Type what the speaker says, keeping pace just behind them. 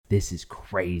this is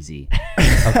crazy.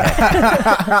 Okay.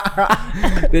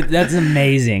 That's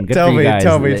amazing. Good Tell for you guys.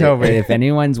 tell me. If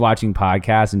anyone's watching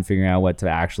podcasts and figuring out what to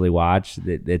actually watch,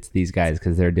 it's these guys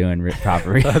because they're doing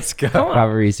proper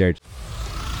research.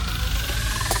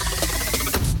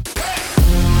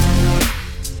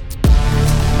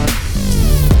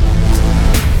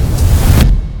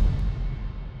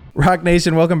 Rock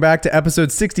Nation, welcome back to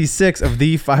episode 66 of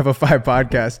the 505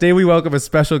 podcast. Today we welcome a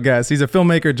special guest. He's a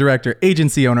filmmaker, director,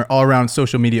 agency owner, all-around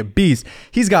social media beast.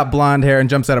 He's got blonde hair and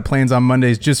jumps out of planes on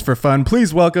Mondays just for fun.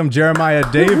 Please welcome Jeremiah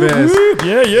Davis.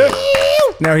 Yeah.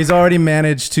 Now, he's already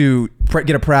managed to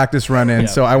get a practice run in,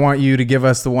 so I want you to give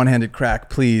us the one-handed crack,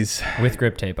 please. With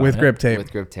grip tape on With it. grip tape.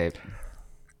 With grip tape.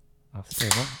 Off the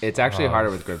table. It's actually harder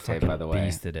with grip tape, by the way.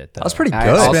 Beasted it, That was pretty good. I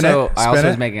also Spin it.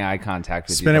 was making eye contact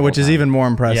with you. Spin it, which is even more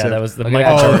impressive. Yeah, that was the Look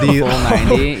Michael at that. Jordan. Full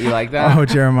 90. You like that? Oh,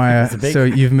 Jeremiah. big- So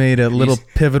you've made a little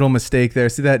pivotal mistake there.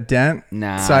 See that dent?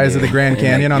 Nah, Size of dude. the Grand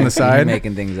Canyon on the You're side?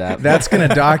 making things up. That's going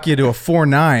to dock you to a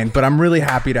 4.9, but I'm really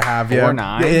happy to have you.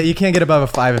 4.9? Yeah, you can't get above a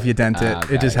 5 if you dent it.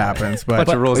 Okay, it just okay. happens. Bunch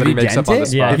But of rules if that he you makes up on the dent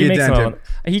it? spot. Yeah, If he you makes dent them.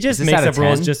 He just Is this makes out up of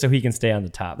rules 10? just so he can stay on the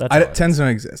top. That's all. 10s don't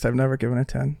exist. I've never given a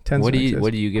 10. 10s What do don't you exist.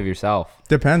 What do you give yourself?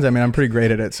 Depends. I mean, I'm pretty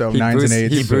great at it. So He 9s boosts-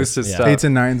 and 8s. He boosts his Yeah. stuff. 8s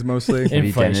and 9s mostly. Have you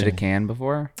Inflation. dented a can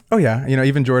before? Oh, yeah. You know,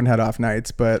 even Jordan had off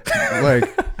nights, but like,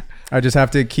 I just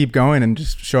have to keep going and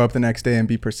just show up the next day and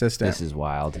be persistent. This is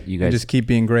wild. You And guys just keep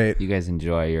being great. You guys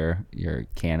enjoy your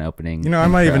can opening. You know, I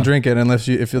might intro. even drink it unless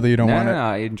you feel that you don't No, want it.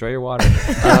 no, enjoy your water.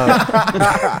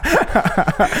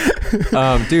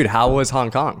 Dude, how was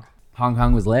Hong Kong? Hong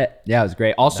Kong was lit. Yeah, it was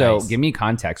great. Also, Nice. give me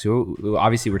context.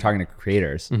 Obviously, we're talking to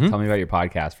creators. Tell me about your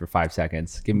podcast for 5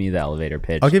 seconds. Give me the elevator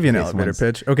pitch. I'll give you an in case elevator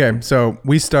someone's- pitch. Okay, so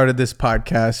we started this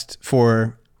podcast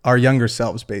for our younger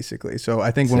selves, basically. So I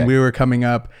think when Sick. we were coming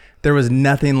up, there was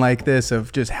nothing like this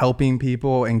of just helping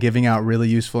people and giving out really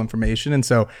useful information. And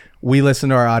so we listen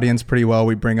to our audience pretty well.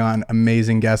 We bring on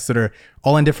amazing guests that are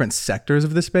all in different sectors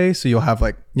of the space. So you'll have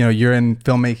like, you know, you're in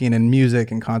filmmaking and music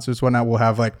and concerts, whatnot. We'll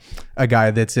have like a guy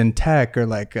that's in tech or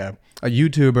like a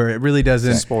YouTuber. It really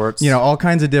doesn't, Sports. you know, all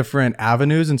kinds of different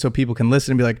avenues. And so people can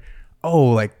listen and be like,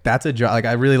 oh, like that's a job. Like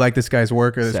I really like this guy's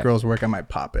work or this Sick. girl's work. I might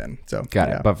pop in. So Got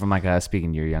yeah. it. But from like a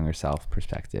speaking to your younger self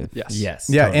perspective. Yes. Yes.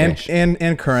 Yeah, totally.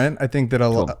 and current. I think that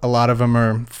Cool. a lot of them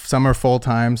are, some are full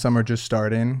time, some are just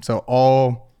starting. So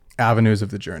all avenues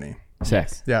of the journey. Sick.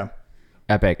 Yeah.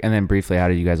 Epic. And then briefly, how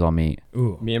did you guys all meet?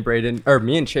 Ooh. Me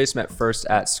and Chase met first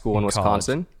at school in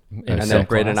Wisconsin. In And the then same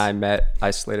Braden and class. I met, I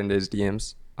slid into his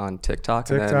DMs on TikTok.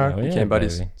 And TikTok. then Oh, yeah, became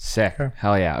buddies. baby. Sick.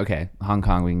 Hell yeah. Okay. Hong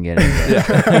Kong, we can get into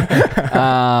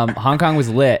it. Hong Kong was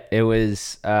lit. It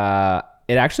was,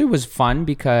 it actually was fun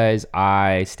because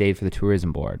I stayed for the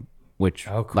tourism board, which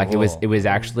like it was cool.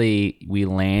 actually, we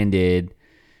landed,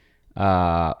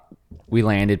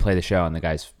 played the show and the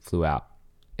guys flew out.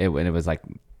 And it was like,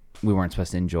 we weren't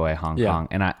supposed to enjoy Hong Yeah. Kong.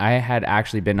 And I had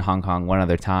actually been to Hong Kong one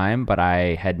other time, but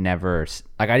I had never,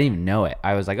 like, I didn't even know it.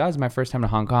 I was like, oh, it's my first time to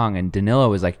Hong Kong. And Danilo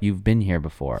was like, you've been here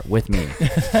before with me.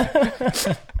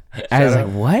 I was like,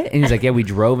 what? And he's like, yeah, we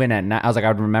drove in at night. I was like, I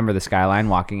would remember the skyline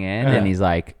walking in. And he's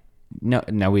like, no,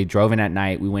 we drove in at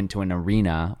night. We went to an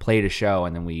arena, played a show,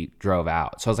 and then we drove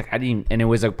out. So I was like, I didn't even, and it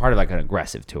was a part of like an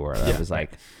aggressive tour that was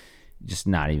like just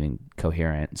not even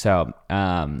coherent. So,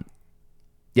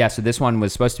 yeah, so this one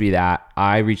was supposed to be that.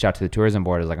 I reached out to the tourism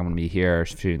board. I was like, I'm going to be here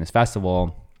shooting this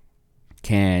festival.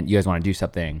 Can you guys want to do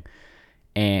something?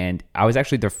 And I was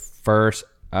actually the first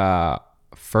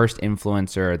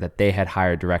influencer that they had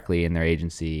hired directly in their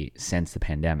agency since the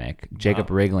pandemic. Jacob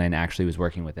Riglin actually was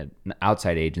working with an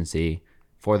outside agency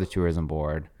for the tourism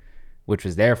board, which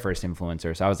was their first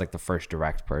influencer. So I was like the first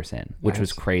direct person, which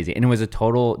was crazy. And it was a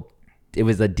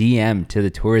DM to the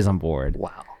tourism board.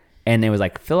 Wow. And it was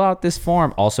like, fill out this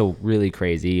form. Also really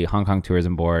crazy. Hong Kong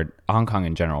tourism board, Hong Kong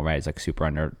in general, right? It's like super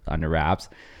under wraps.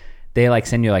 They like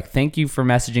send you like, thank you for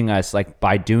messaging us. Like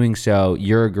by doing so,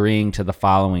 you're agreeing to the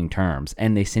following terms.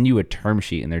 And they send you a term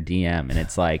sheet in their DM. And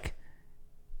it's like,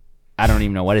 I don't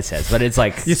even know what it says, but it's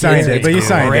like, You signed it, but you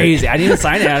signed it. crazy. I didn't even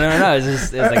sign it. I don't know.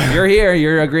 It's like, you're here,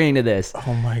 you're agreeing to this.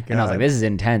 Oh my God. And I was like, this is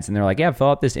intense. And they're like, yeah, fill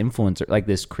out this influencer, like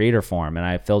this creator form. And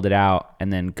I filled it out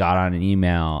and then got on an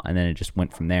email. And then it just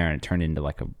went from there and it turned into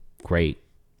like a great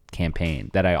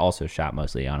campaign that I also shot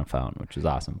mostly on a phone, which was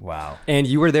awesome. Wow. And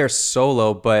you were there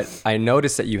solo, but I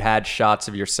noticed that you had shots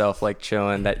of yourself like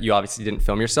chilling that you obviously didn't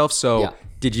film yourself. So Yeah.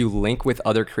 did you link with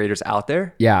other creators out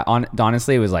there? Yeah,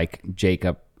 honestly, it was like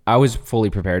Jacob. I was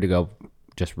fully prepared to go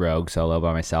just rogue solo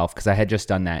by myself because I had just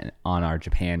done that on our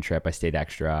Japan trip. I stayed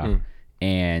extra.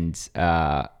 And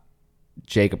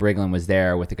Jacob Riglin was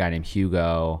there with a guy named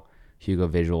Hugo. Hugo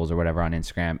Visuals or whatever on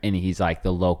Instagram, and he's like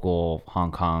the local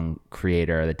Hong Kong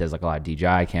creator that does like a lot of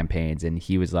DJI campaigns, and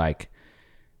he was like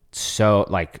so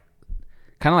like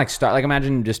kind of like start like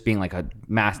imagine just being like a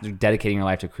master dedicating your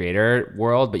life to creator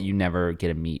world, but you never get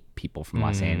to meet people from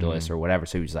Los Angeles or whatever.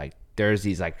 So he was like, there's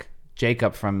these like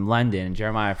Jacob from London and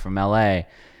Jeremiah from LA,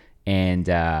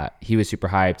 and he was super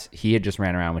hyped. He had just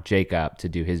ran around with Jacob to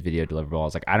do his video deliverable. I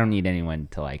was like, I don't need anyone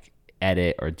to like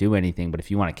edit or do anything, but if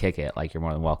you want to kick it, like you're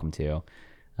more than welcome to.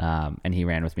 And he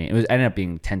ran with me. It ended up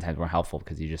being 10 times more helpful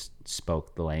because he just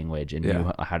spoke the language and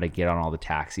knew how to get on all the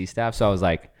taxi stuff. So I was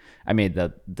like, I made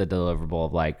the deliverable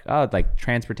of like, oh, like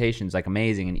transportation's like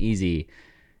amazing and easy,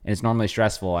 and it's normally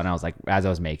stressful. And I was like, as I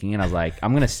was making it, I was like,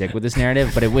 I'm gonna stick with this narrative,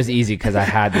 but it was easy because I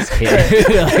had this kid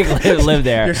who like live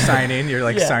there. You're signing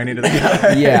to the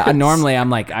guy. Yeah, normally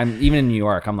I'm even in New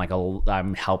York,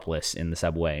 I'm helpless in the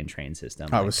subway and train system.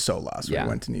 I was so lost when I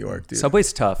went to New York, dude.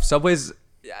 Subway's tough. Subway's,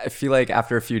 I feel like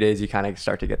after a few days you kind of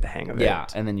start to get the hang of it. Yeah,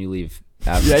 and then you leave.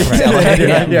 Then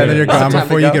you're gone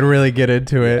before you can really get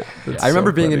into it. I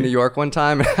remember being in New York one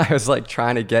time, and I was like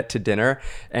trying to get to dinner,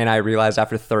 and I realized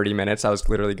after 30 minutes I was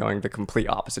literally going the complete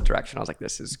opposite direction. I was like,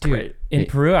 this is great. In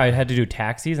Peru, I had to do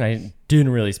taxis, and I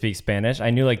didn't really speak Spanish.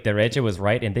 I knew like derecha was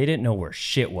right, and they didn't know where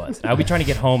shit was. And I'd be trying to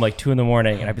get home like 2 a.m,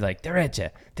 and I'd be like, derecha,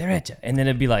 and then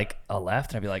it'd be like a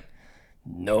left, and I'd be like,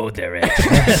 no direction.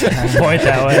 Point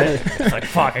that way. It's like,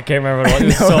 fuck, I can't remember what it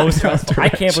was. It was so stressful. I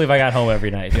can't believe I got home every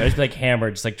night. Dude. I just be like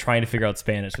hammered, just like trying to figure out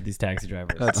Spanish with these taxi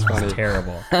drivers. That's funny. funny.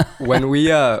 Terrible. When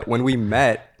we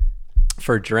met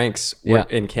for drinks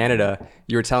in Canada,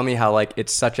 you were telling me how like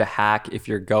it's such a hack if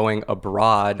you're going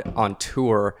abroad on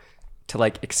tour to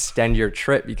like extend your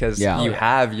trip because you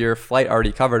have your flight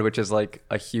already covered, which is like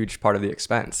a huge part of the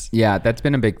expense. Yeah, that's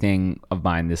been a big thing of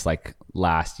mine this like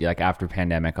last year, like after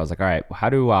pandemic. I was like, all right, how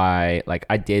do I like,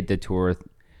 I did the tour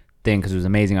thing because it was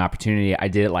an amazing opportunity. I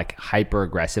did it like hyper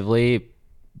aggressively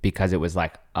because it was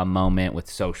like a moment with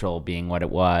social being what it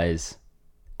was.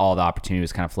 All the opportunity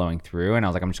was kind of flowing through, and I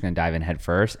was like, I'm just going to dive in head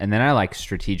first. And then I like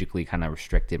strategically kind of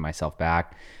restricted myself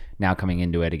back. Now coming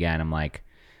into it again, I'm like,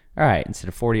 all right, instead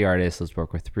of 40 artists, let's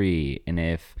work with 3. And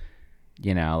if,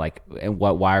 you know, like,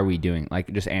 why are we doing,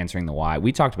 like, just answering the why.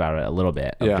 We talked about it a little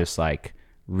bit of just like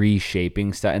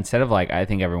reshaping stuff instead of like, I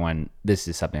think everyone, this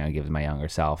is something I give to my younger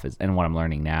self is, and what I'm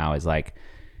learning now is like,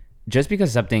 just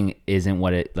because something isn't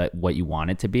what you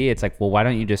want it to be, it's like, well, why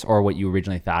don't you just, or what you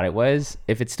originally thought it was,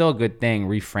 if it's still a good thing,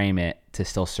 reframe it to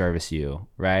still service you,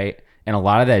 right? And a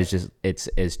lot of that is just, it's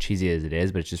as cheesy as it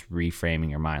is, but it's just reframing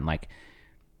your mind. Like,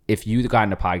 if you got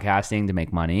into podcasting to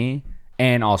make money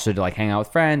and also to like hang out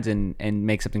with friends and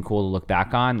make something cool to look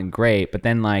back on, then great. But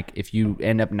then like if you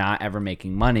end up not ever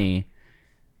making money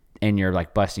and you're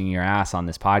like busting your ass on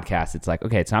this podcast, it's like,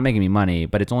 okay, it's not making me money,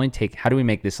 but it's only how do we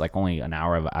make this like only an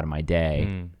hour out of my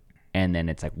day? And then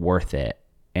it's like worth it.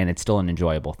 And it's still an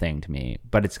enjoyable thing to me,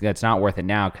 but it's not worth it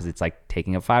now because it's like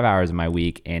taking up 5 hours of my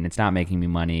week and it's not making me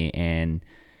money. And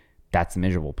that's the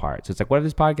miserable part. So it's like, what if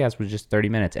this podcast was just 30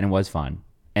 minutes and it was fun?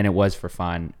 And it was for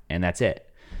fun, and that's it.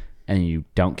 And you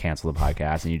don't cancel the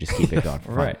podcast, and you just keep it going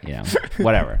for fun, you know,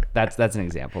 whatever. That's an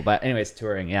example. But anyways,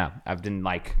 touring, yeah, I've been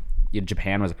like,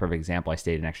 Japan was a perfect example. I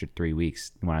stayed an extra 3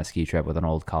 weeks when I was ski trip with an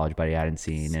old college buddy I hadn't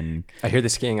seen, and I hear the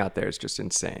skiing out there is just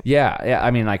insane. Yeah.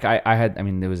 I mean, like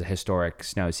there was a historic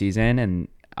snow season, and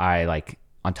I like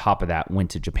on top of that went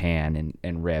to Japan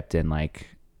and ripped and like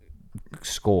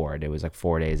scored. It was like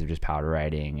 4 days of just powder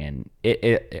riding, and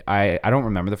I don't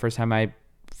remember the first time I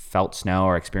felt snow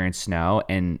or experienced snow,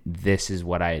 and this is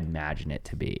what I imagine it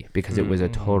to be because it was a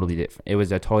totally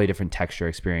different texture,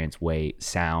 experience, weight,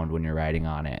 sound when you're riding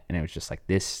on it, and it was just like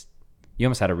this. You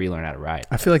almost had to relearn how to ride.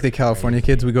 I feel like the California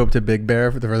kids, we go up to Big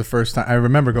Bear for the first time. I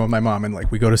remember going with my mom and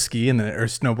like we go to ski and then or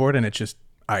snowboard and it's just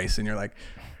ice, and you're like,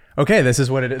 okay, this is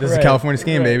what it is. This is California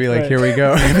skiing, baby. Like, here we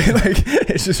go. Like,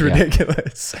 it's just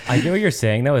ridiculous. I get what you're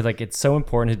saying, though. Is like, it's so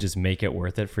important to just make it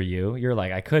worth it for you. You're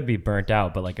like, I could be burnt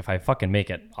out, but like, if I fucking make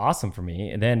it awesome for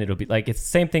me, and then it'll be like, it's the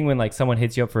same thing when like someone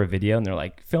hits you up for a video and they're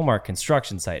like, film our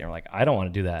construction site. And you're like, I don't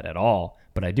want to do that at all,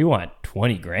 but I do want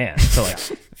 20 grand. So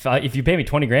like, if you pay me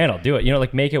 20 grand, I'll do it. You know,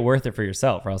 like make it worth it for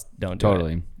yourself, or else don't do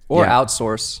it. Or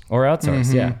outsource.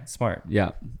 Yeah. Smart.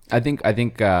 Yeah. I think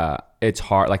it's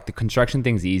hard. Like the construction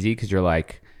thing's easy because you're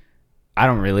like, I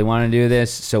don't really want to do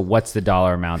this. So what's the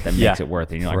dollar amount that makes it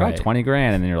worth it? And you're like, oh, 20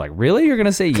 grand. And then you're like, really? You're going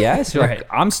to say yes? You're like,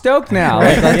 I'm stoked now.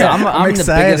 Like, I'm the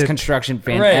biggest construction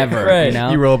fan ever. You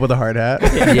know? You roll up with a hard hat.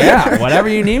 Yeah. Whatever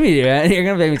you need me to do. You're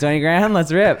going to pay me 20 grand.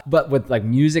 Let's rip. But with like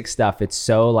music stuff, it's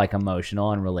so like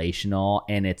emotional and relational.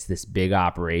 And it's this big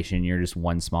operation. You're just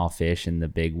one small fish in the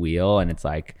big wheel. And it's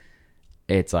like,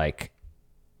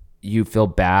 you feel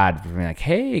bad for being like,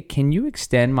 hey, can you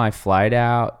extend my flight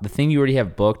out? The thing you already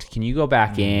have booked, can you go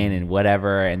back in and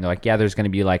whatever? And they're like, yeah, there's going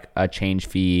to be like a change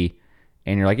fee.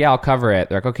 And you're like, yeah, I'll cover it.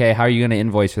 They're like, okay, how are you going to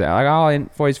invoice for that? Like, I'll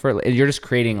invoice for it. And you're just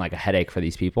creating like a headache for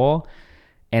these people.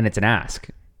 And it's an ask.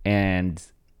 And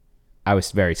I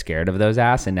was very scared of those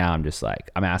asks. And now I'm just like,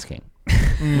 I'm asking.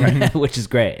 Right? Which is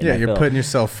great. Yeah, you're putting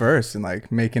yourself first and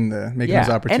like making those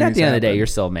opportunities. And at the end of the day, happen. you're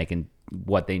still making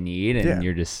what they need. And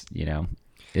you're just,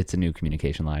 it's a new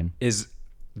communication line. Is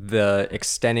the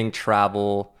extending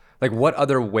travel, like what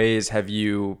other ways have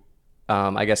you,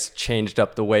 I guess, changed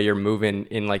up the way you're moving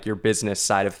in like your business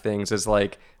side of things, is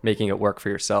like making it work for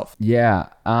yourself? Yeah.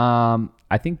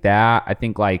 I think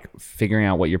like figuring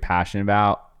out what you're passionate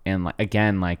about. And like,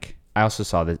 again, like I also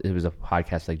saw that it was a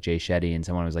podcast like Jay Shetty, and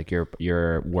someone was like,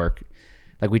 your work,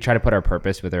 like we try to put our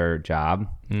purpose with our job.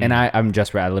 And I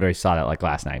literally saw that like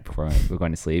last night before we were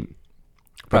going to sleep.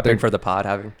 Prepping for the pod,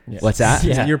 having. What's that?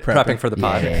 Yeah. You're Prepping for the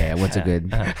pod. Yeah. What's a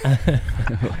good?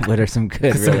 What are some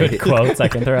good Some really? good quotes I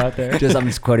can throw out there. I'm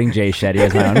just quoting Jay Shetty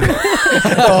as my own.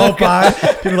 The whole pod.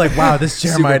 People are like, wow, this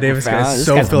Jeremiah Davis guy profound. is This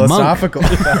so guy's a monk. philosophical.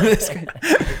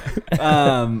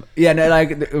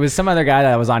 Like it was some other guy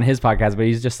that was on his podcast, but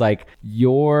he's just like,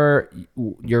 your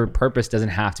purpose doesn't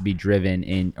have to be driven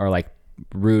in or like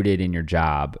rooted in your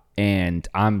job. And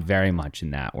I'm very much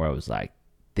in that, where I was like,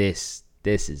 this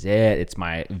is it. It's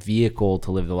my vehicle to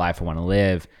live the life I want to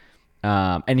live.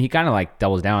 And he kind of like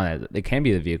doubles down on that. It can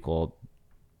be the vehicle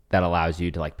that allows you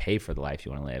to like pay for the life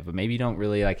you want to live, but maybe you don't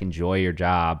really like enjoy your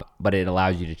job, but it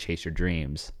allows you to chase your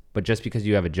dreams. But just because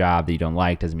you have a job that you don't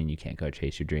like doesn't mean you can't go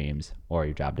chase your dreams, or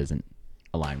your job doesn't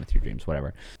align with your dreams,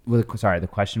 whatever. Well, sorry, the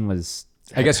question was,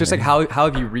 I guess just like how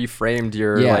have you reframed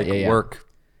your work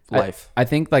life? I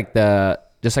think like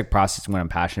just like processing what I'm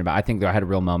passionate about. I think that I had a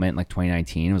real moment in like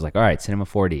 2019. It was like, all right, Cinema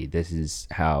 4D. This is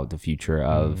how the future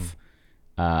of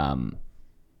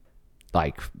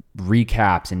like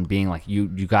recaps and being like, you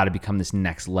got to become this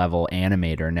next level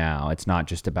animator now. It's not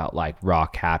just about like raw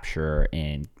capture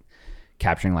and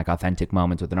capturing like authentic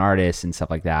moments with an artist and stuff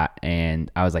like that.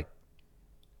 And I was like,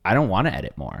 I don't want to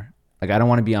edit more. Like, I don't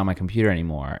want to be on my computer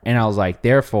anymore. And I was like,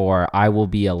 therefore, I will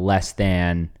be a less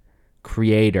than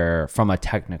creator from a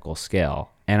technical skill.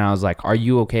 And I was like, are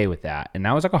you okay with that? And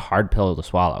that was like a hard pill to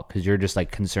swallow, because you're just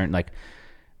like concerned, like,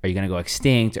 are you going to go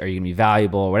extinct? Are you going to be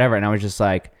valuable or whatever? And I was just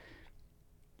like,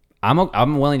 I'm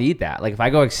willing to eat that. Like, if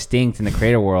I go extinct in the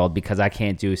creator world because I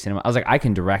can't do cinema, I was like, I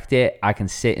can direct it. I can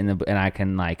sit and I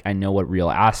can like, I know what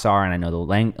real asks are, and I know the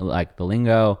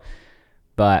lingo.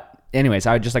 But anyways,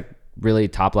 I would just like really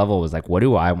top level was like, what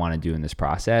do I want to do in this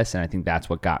process? And I think that's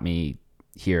what got me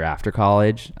here after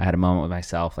college. I had a moment with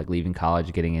myself, like leaving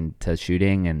college, getting into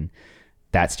shooting, and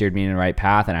that steered me in the right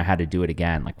path. And I had to do it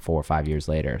again, like 4 or 5 years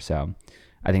later. So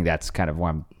I think that's kind of where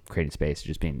I'm creating space,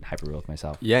 just being hyper real with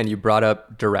myself. Yeah, and you brought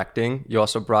up directing. You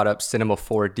also brought up Cinema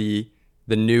 4D,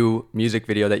 the new music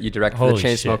video that you directed for the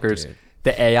Chainsmokers.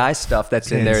 The AI stuff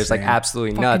that's in there is like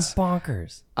absolutely nuts.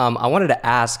 Bonkers. I wanted to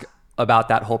ask about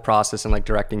that whole process and like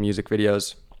directing music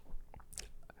videos.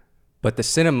 But the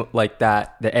cinema, like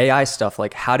that, the AI stuff,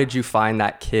 like how did you find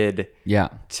that kid? Yeah.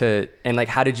 And like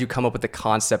how did you come up with the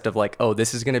concept of like, oh,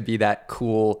 this is going to be that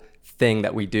cool thing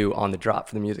that we do on the drop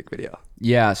for the music video?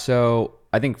 Yeah, so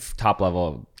I think top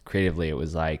level creatively, it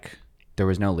was like there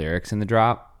was no lyrics in the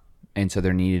drop, and so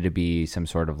there needed to be some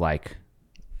sort of like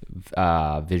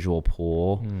visual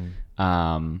pull.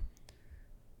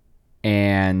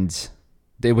 And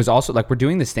it was also like, we're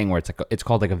doing this thing where it's like, it's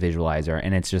called like a visualizer,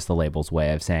 and it's just the label's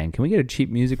way of saying, can we get a cheap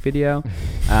music video?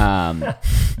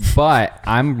 But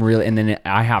I'm really, and then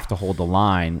I have to hold the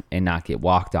line and not get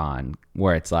walked on,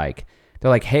 where it's like,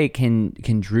 they're like, hey, can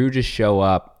Drew just show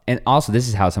up? And also, this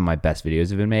is how some of my best videos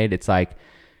have been made. It's like,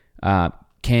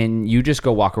 can you just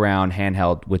go walk around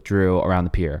handheld with Drew around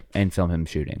the pier and film him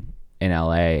shooting in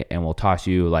LA? And we'll toss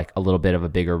you like a little bit of a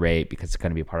bigger rate because it's going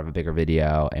to be a part of a bigger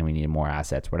video and we need more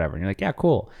assets, whatever. And you're like, yeah,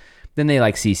 cool. Then they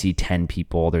like CC 10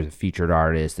 people. There's a featured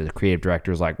artist. The creative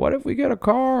director's like, what if we get a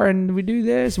car and we do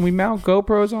this and we mount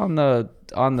GoPros on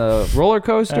the roller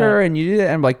coaster and you do that?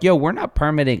 And I'm like, yo, we're not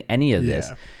permitting any of this.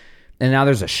 And now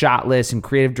there's a shot list and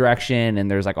creative direction,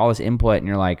 and there's like all this input, and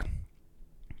you're like,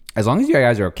 as long as you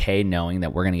guys are okay knowing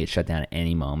that we're going to get shut down at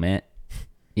any moment,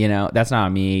 that's not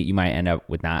on me. You might end up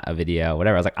with not a video,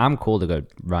 whatever. I was like, I'm cool to go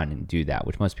run and do that,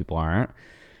 which most people aren't.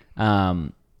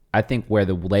 I think where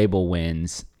the label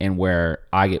wins and where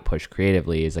I get pushed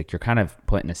creatively is like, you're kind of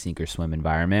put in a sink or swim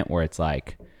environment where it's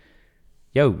like,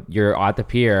 yo, you're at the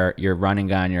pier, you're running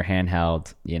gun, you're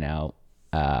handheld,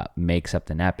 make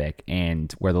something epic.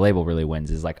 And where the label really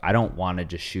wins is like, I don't want to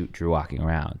just shoot Drew walking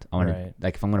around. I want to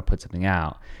like, if I'm going to put something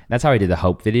out, that's how I did the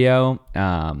Hope video.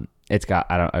 It's got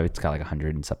like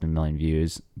 100 and something million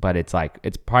views, but it's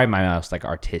probably my most like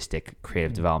artistic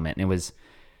creative development. And it was,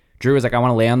 Drew was like, I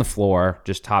want to lay on the floor,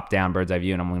 just top down bird's eye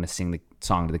view, and I'm going to sing the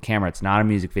song to the camera. It's not a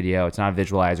music video. It's not a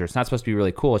visualizer. It's not supposed to be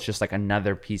really cool. It's just like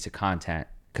another piece of content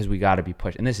because we got to be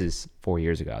pushed. And this is 4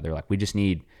 years ago. They're like, we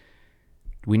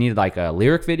need like a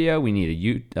lyric video. We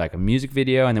need like a music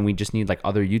video. And then we just need like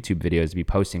other YouTube videos to be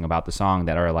posting about the song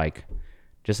that are like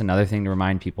just another thing to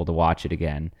remind people to watch it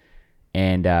again.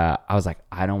 And I was like,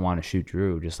 I don't want to shoot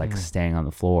Drew just like staying on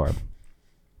the floor.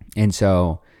 And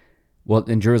so,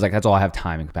 and Drew was like, that's all I have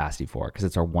time and capacity for because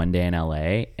it's our one day in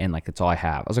LA and like, it's all I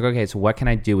have. I was like, okay, so what can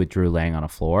I do with Drew laying on a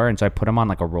floor? And so I put him on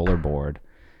like a rollerboard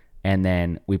and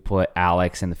then we put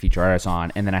Alex and the feature artists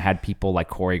on. And then I had people like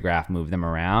choreograph, move them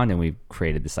around. And we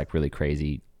created this like really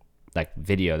crazy like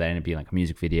video that ended up being like a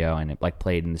music video. And it like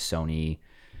played in the Sony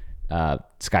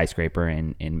skyscraper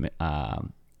in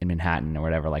Manhattan or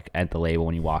whatever, like at the label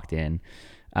when you walked in.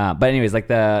 But anyways, like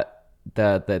the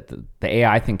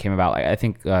AI thing came about. Like I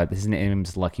think his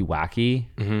name's Lucky Wacky,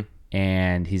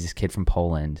 and he's this kid from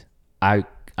Poland. I'm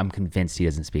convinced he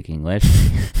doesn't speak English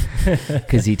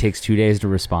because he takes 2 days to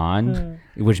respond,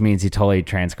 which means he's totally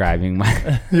transcribing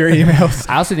your emails.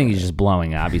 I also think he's just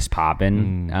blowing up. He's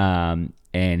popping, and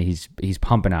he's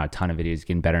pumping out a ton of videos,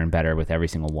 getting better and better with every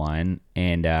single one.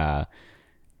 And I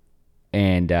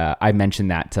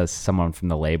mentioned that to someone from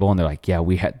the label, and they're like, yeah,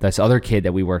 we had this other kid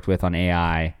that we worked with on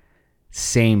AI,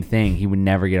 same thing. He would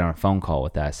never get on a phone call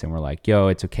with us. And we're like, yo,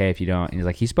 it's okay if you don't. And he's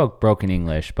like, he spoke broken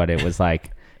English, but it was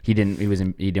like, he didn't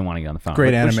want to get on the phone.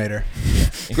 Great animator.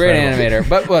 Great animator.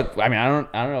 But look, I mean, I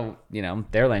don't know,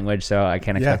 their language, so I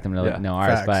can't expect them to know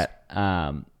ours. Facts.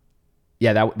 But,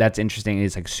 that's interesting.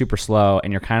 It's like super slow,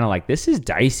 and you're kind of like, this is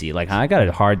dicey. Like, I got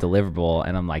a hard deliverable,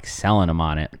 and I'm like selling them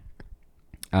on it.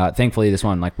 Thankfully, this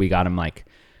one, like, we got him like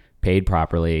paid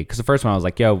properly, because the first one I was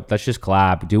like, yo, let's just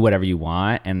collab, do whatever you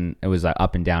want. And it was an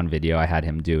up and down video I had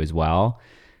him do as well,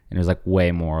 and it was like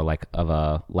way more like of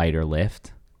a lighter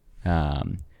lift.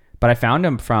 But I found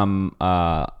him from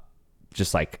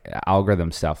just like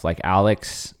algorithm stuff. Like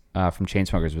Alex from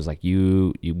Chainsmokers was like,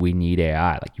 we need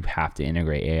AI, like you have to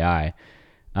integrate AI.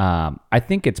 I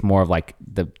think it's more of like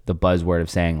the buzzword of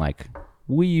saying like,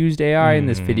 we used AI in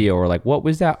this video, or like, what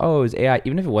was that? Oh, it was AI,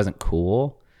 even if it wasn't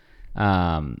cool,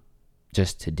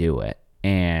 just to do it.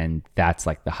 And that's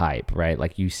like the hype, right?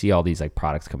 Like you see all these like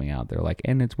products coming out, they're like,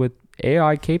 and it's with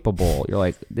AI capable. You're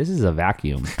like, this is a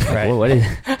vacuum. Like, right.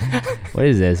 what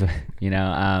is this?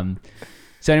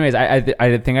 So anyways,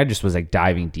 I think I just was like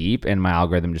diving deep, and my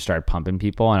algorithm just started pumping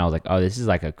people, and I was like, oh, this is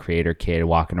like a creator kid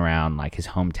walking around like his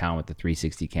hometown with the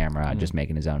 360 camera, just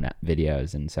making his own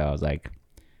videos. And so I was like,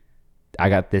 I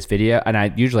got this video, and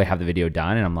I usually have the video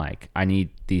done, and I'm like, I need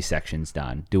these sections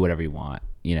done. Do whatever you want,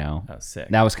 Oh, sick.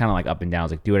 That was kind of like up and down. I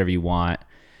was like, do whatever you want.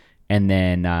 And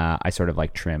then I sort of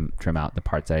like trim out the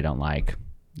parts that I don't like.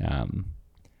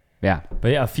 Yeah.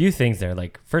 But yeah, a few things there.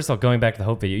 Like, first of all, going back to the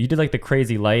Hope video, you did like the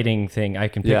crazy lighting thing. I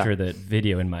can picture the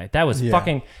video in my, that was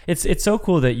fucking, it's so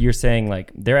cool that you're saying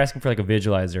like, they're asking for like a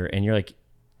visualizer, and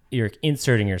you're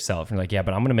inserting yourself. And you're like, yeah,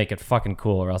 but I'm going to make it fucking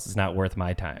cool, or else it's not worth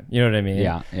my time. You know what I mean?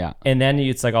 Yeah. Yeah. And then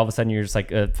it's like, all of a sudden you're just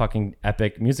like a fucking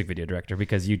epic music video director,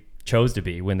 because you chose to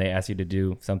be when they asked you to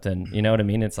do something. You know what I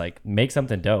mean? It's like, make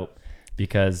something dope,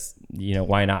 because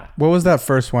why not? What was that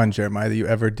first one, Jeremiah, that you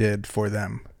ever did for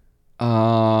them?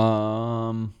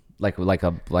 Like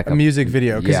a music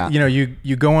video, because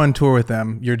you go on tour with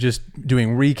them, you're just doing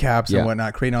recaps and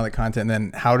whatnot, creating all that content. And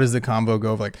then how does the combo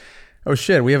go of like, oh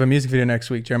shit, we have a music video next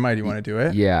week, Jeremiah, do you want to do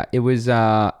it? Yeah, it was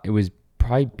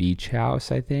probably Beach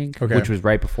House, I think, which was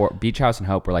right before. Beach House and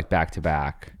Hope were like back to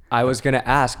back. I was gonna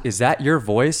ask, is that your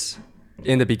voice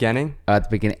in the beginning? At the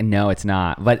beginning, no, it's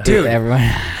not. But dude, everyone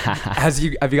have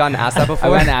you gotten asked that before?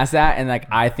 I've gotten asked that, and like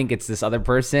I think it's this other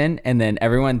person, and then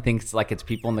everyone thinks like it's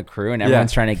people in the crew, and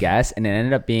everyone's trying to guess, and it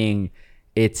ended up being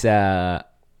it's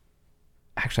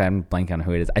actually I'm blanking on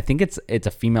who it is. I think it's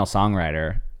a female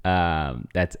songwriter.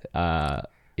 That's I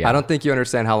don't think you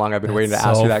understand how long I've been waiting to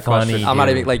ask you that question. Dude. I'm not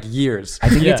even like years.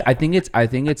 I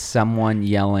think it's someone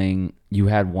yelling, "You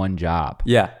had one job."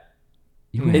 Yeah.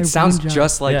 It sounds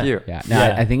just like you. Yeah. No,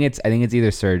 I think it's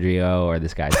either Sergio or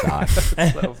this guy Sauce.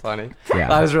 That's so funny.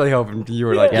 Yeah. I was really hoping you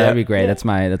were like, that'd be great. That's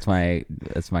my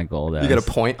goal. Though. You get a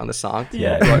point on the song.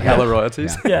 Yeah. Hella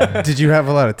royalties. Yeah. Did you have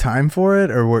a lot of time for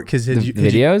it, or because had you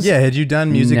videos? had you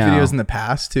done music videos in the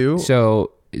past too?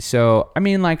 So So I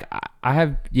mean, like I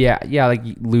have, yeah, like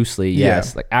loosely,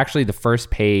 yes. Yeah. Like actually, the first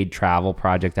paid travel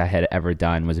project I had ever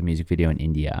done was a music video in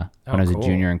India when I was cool. a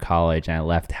junior in college, and I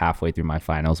left halfway through my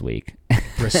finals week.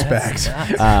 Respect.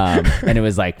 And it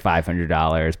was like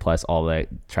 $500 plus all the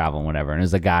travel and whatever. And it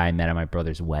was a guy I met at my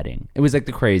brother's wedding. It was like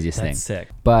the craziest thing. That's sick.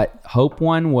 But Hope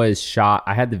one was shot.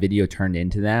 I had the video turned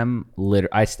into them.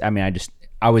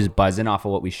 I was buzzing off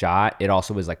of what we shot. It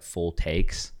also was like full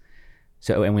takes.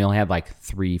 So, and we only had like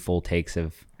 3 full takes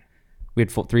we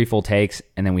had 3 full takes,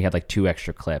 and then we had like 2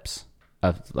 extra clips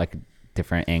of like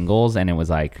different angles. And it was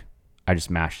like, I just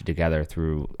mashed it together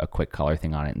through a quick color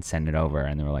thing on it and send it over.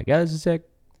 And they were like, yeah, this is sick.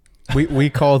 We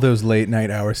call those late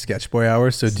night hours sketch boy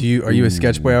hours. So are you a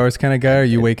sketch boy hours kind of guy, or are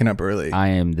you waking up early? I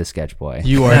am the sketch boy.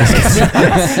 You are. Nice.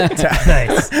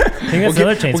 I think that's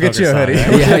another Chainsmokers We'll get you a song, hoodie.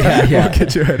 right? Yeah. We'll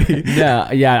get you a hoodie.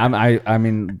 Yeah. I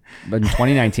mean, in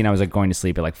 2019, I was like going to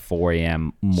sleep at like 4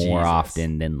 a.m. more Jesus.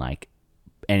 often than like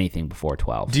anything before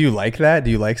 12. Do you like that?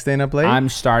 Do you like staying up late? I'm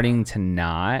starting to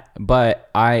not, but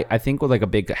I think what like a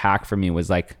big hack for me was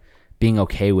like being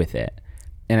okay with it.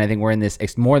 And I think we're in this,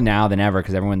 it's more now than ever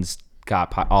because everyone's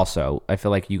got, also, I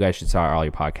feel like you guys should start all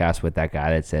your podcasts with that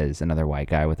guy that says another white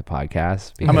guy with a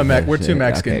podcast. We're 2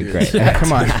 Mexican Okay, dudes. great. Yeah,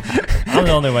 come on. I'm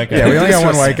the only white guy. Yeah, we only got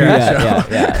one white guy. on the show.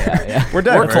 Yeah. We're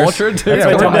diverse. We're cultured, too. Yeah, That's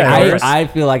we're what I tell my diverse. I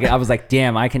feel like I was like,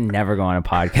 damn, I can never go on a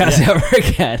podcast ever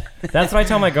again. That's what I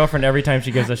tell my girlfriend every time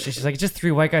she gives us. She's like, just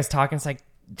 3 white guys talking. It's like,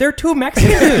 they're 2 Mexican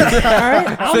dudes. All right,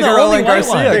 I'm the Figueroa only and white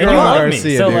Garcia. one, and you Figueroa love me.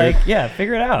 Garcia, So dude. like, yeah,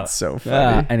 figure it out. So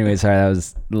funny. Anyway, sorry, that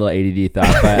was a little ADD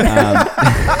thought, but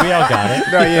We all got it.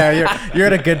 No, yeah, you're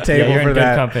at a good Yeah, table you're in for good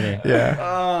that. company.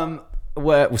 Yeah.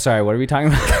 what? Sorry, what are we talking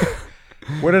about?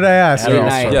 What did I ask? Good you?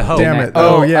 night. Yeah, Hope. Damn it.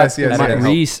 Oh, yes. My,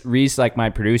 yes. Reese, like my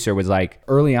producer, was like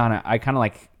early on. I kind of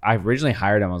like I originally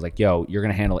hired him. I was like, "Yo, you're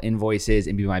gonna handle invoices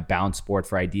and be my bounce board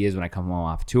for ideas when I come home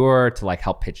off tour to like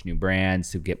help pitch new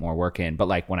brands to get more work in. But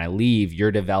like when I leave,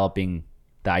 you're developing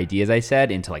the ideas I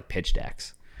said into like pitch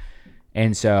decks."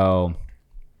 And so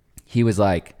he was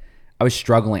like, I was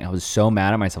struggling. I was so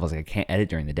mad at myself. I was like, I can't edit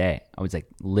during the day. I was like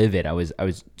livid. I was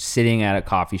sitting at a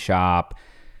coffee shop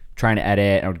trying to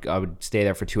edit. I would stay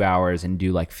there for 2 hours and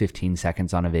do like 15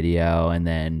 seconds on a video, and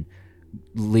then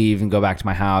leave and go back to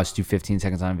my house, do 15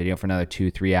 seconds on a video for another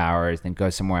 2-3 hours, then go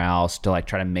somewhere else to like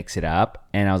try to mix it up.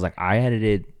 And I was like, I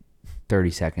edited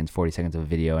 30 seconds, 40 seconds of a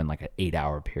video in like an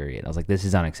 8-hour period. I was like, this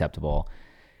is unacceptable.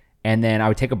 And then I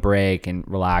would take a break and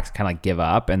relax, kind of like give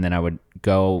up. And then I would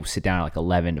go sit down at like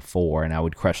 11 to 4 and I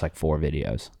would crush like 4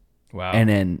 videos. Wow. And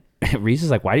then Reese is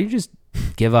like, why do you just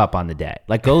give up on the day?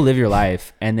 Like, go live your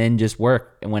life and then just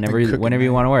work whenever you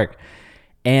want to work.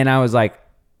 And I was like,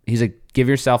 he's like, give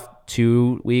yourself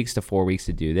 2 weeks to 4 weeks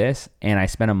to do this. And I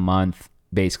spent a month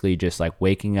basically just like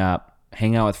waking up,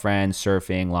 hanging out with friends,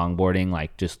 surfing, longboarding,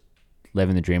 like just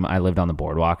living the dream. I lived on the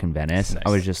boardwalk in Venice. Nice.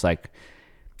 I was just like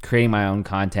creating my own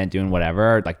content, doing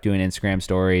whatever, like doing Instagram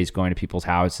stories, going to people's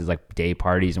houses, like day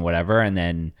parties and whatever. And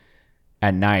then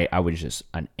at night I was just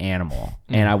an animal.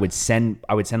 And I would send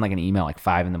like an email like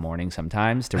 5 a.m.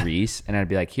 sometimes to Reese, and I'd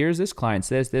be like, here's this client's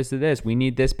this, we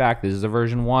need this back, this is a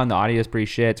version 1, the audio is pretty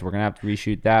shit, so we're gonna have to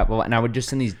reshoot that. Well, and I would just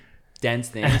send these dense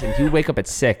things, and he would wake up at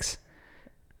 6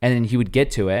 and then he would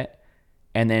get to it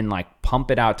and then like pump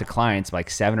it out to clients like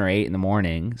 7 or 8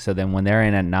 a.m. So then when they're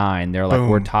in at 9, they're like, Boom.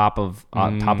 we're top of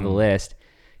the list.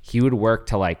 He would work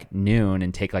till like noon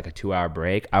and take like a 2-hour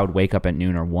break. I would wake up at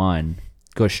noon or 1,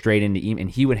 go straight into email, and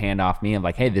he would hand off me of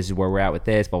like, hey, this is where we're at with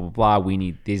this, blah, blah, blah. We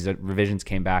need these revisions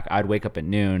came back. I'd wake up at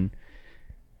noon,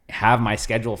 have my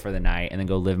schedule for the night, and then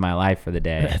go live my life for the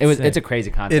day. It's a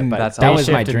crazy concept, but that's that was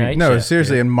awesome. my Shift to dream. night. No, shift,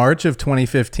 seriously, dude. in March of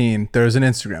 2015, there's an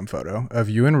Instagram photo of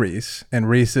you and Reese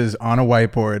is on a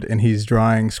whiteboard and he's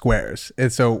drawing squares.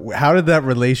 And so how did that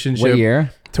relationship... What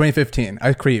year? 2015.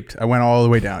 I creeped. I went all the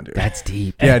way down, dude. That's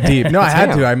deep. Yeah, deep. No, I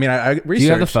had to. I mean, I researched. Do you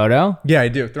have the photo? Yeah, I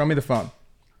do. Throw me the phone.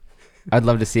 I'd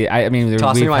love to see it. I mean,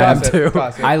 Toss me we've my had- app too.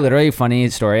 I literally, funny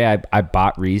story, I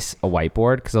bought Reese a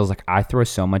whiteboard because I was like, I throw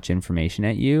so much information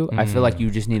at you. I feel like you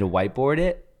just need to whiteboard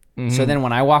it. So then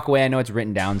when I walk away, I know it's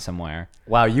written down somewhere.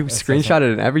 Wow, you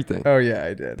screenshotted and everything. Oh, yeah,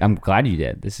 I did. I'm glad you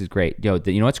did. This is great. Yo,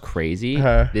 you know what's crazy?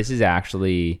 This is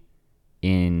actually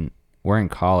we're in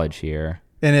college here.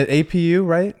 And at APU,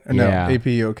 right? Or no, Yeah.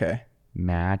 APU, okay.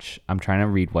 Match. I'm trying to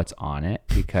read what's on it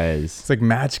because It's like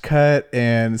match cut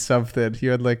and something.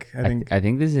 You had like, I think, I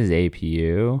think this is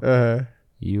APU.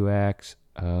 UX.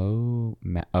 Oh,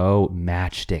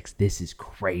 matchsticks. This is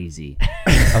crazy.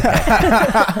 Okay.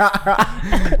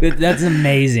 That's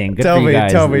amazing. Good Tell for you me,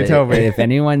 guys. tell me. If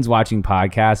anyone's watching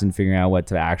podcasts and figuring out what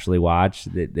to actually watch,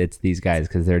 it's these guys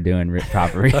because they're doing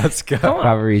proper Let's go.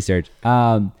 proper research.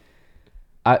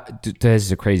 This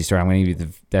is a crazy story. I'm going to give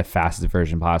you the fastest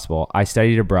version possible. I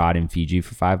studied abroad in Fiji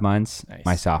for 5 months,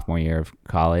 my sophomore year of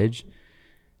college.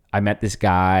 I met this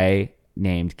guy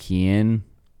named Kian.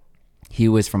 He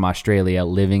was from Australia,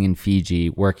 living in Fiji,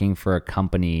 working for a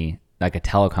company, like a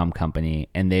telecom company,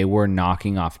 and they were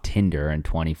knocking off Tinder in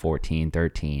 2014,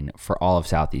 13 for all of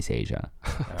Southeast Asia.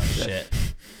 Oh, shit.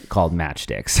 Called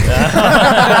Matchsticks.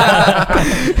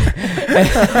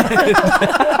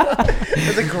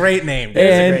 It's a great name.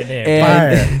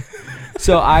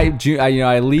 So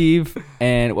I leave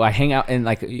and I hang out and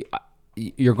like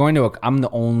you're going to I'm the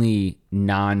only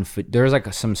there's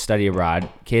like some study abroad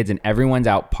kids and everyone's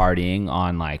out partying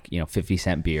on like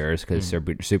 50-cent beers because they're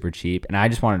super cheap, and I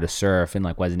just wanted to surf and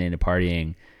like wasn't into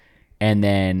partying. And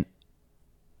then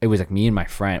it was like me and my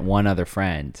friend, one other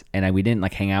friend, and we didn't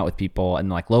like hang out with people, and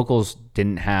like locals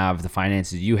didn't have the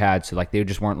finances you had, so like they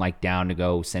just weren't like down to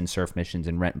go send surf missions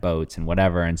and rent boats and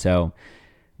whatever. And so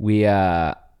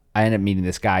I ended up meeting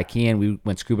this guy, Kian. We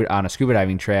went on a scuba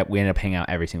diving trip. We ended up hanging out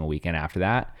every single weekend after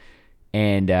that.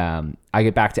 And I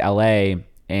get back to LA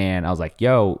and I was like,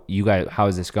 yo, you guys, how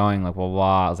is this going? Like, blah, blah,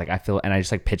 blah. I was like, and I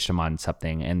just like pitched them on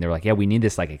something. And they were like, yeah, we need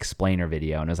this like explainer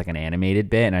video. And it was like an animated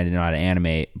bit, and I didn't know how to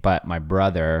animate. But my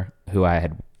brother, who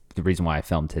the reason why I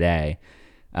filmed today,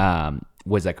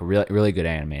 was like a really, really good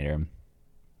animator.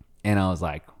 And I was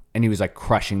like, and he was like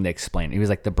crushing the explainer. He was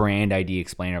like the brand ID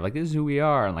explainer of like, this is who we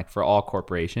are, and like for all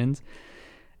corporations.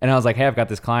 And I was like, hey, I've got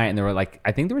this client, and they were like,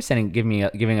 I think they were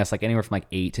giving us like anywhere from like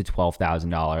 $8,000 to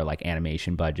 $12,000 like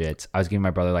animation budgets. I was giving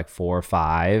my brother like 4 or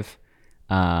 5,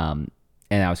 and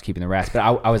I was keeping the rest. But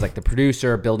I was like the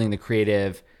producer, building the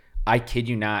creative. I kid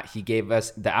you not, he gave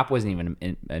us, the app wasn't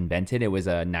even invented. It was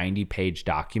a 90-page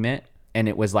document, and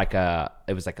it was like a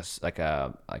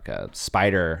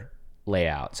spider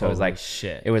layout. So it was like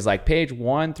shit. It was like page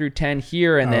 1 through 10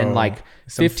 here, and then like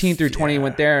 15 through 20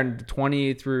 went there, and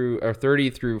 20 through or 30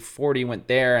 through 40 went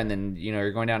there, and then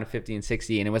you're going down to 50 and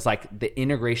 60, and it was like the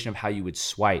integration of how you would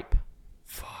swipe.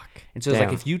 Fuck. And so it's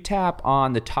like if you tap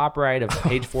on the top right of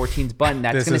page 14's button,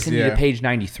 that's going to send you to page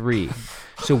 93.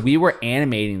 So we were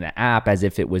animating the app as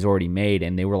if it was already made,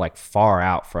 and they were like far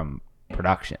out from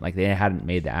production, like they hadn't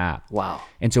made the app. Wow.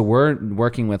 And so we're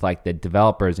working with like the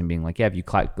developers and being like, yeah, if you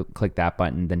click that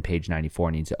button, then page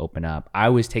 94 needs to open up. I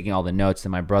was taking all the notes,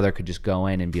 and my brother could just go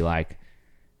in and be like,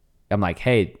 I'm like,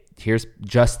 hey, here's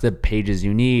just the pages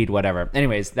you need, whatever.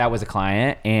 Anyways, that was a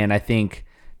client, and I think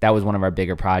that was one of our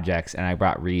bigger projects. And I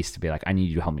brought Reese to be like, I need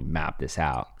you to help me map this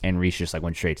out. And Reese just like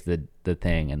went straight to the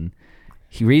thing. And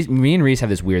me and Reese have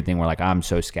this weird thing where like I'm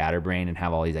so scatterbrained and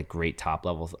have all these like great top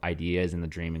level ideas in the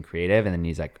dream and creative, and then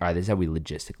he's like, all right, this is how we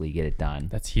logistically get it done.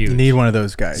 That's huge. You need one of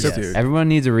those guys, dude. Everyone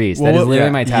needs a Reese. That is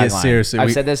literally my tagline. Yeah, seriously.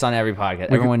 I've said this on every podcast.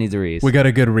 Everyone needs a Reese. We got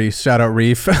a good Reese. Shout out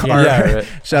Reef. Right.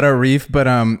 Shout out Reef. But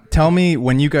tell me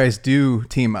when you guys do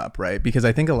team up, right? Because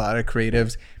I think a lot of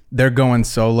creatives, they're going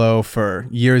solo for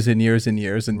years and years and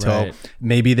years until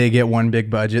maybe they get one big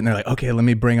budget and they're like, okay, let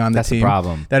me bring on the team. That's a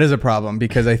problem. That is a problem,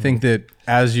 because I think that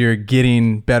as you're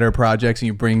getting better projects and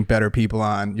you bring better people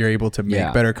on, you're able to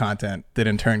make better content that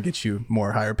in turn gets you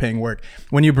more higher paying work.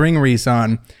 When you bring Reese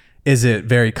on, is it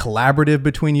very collaborative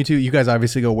between you two? You guys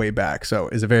obviously go way back. So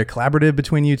is it very collaborative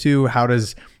between you two? How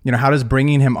does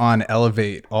bringing him on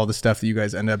elevate all the stuff that you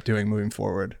guys end up doing moving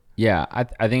forward? Yeah,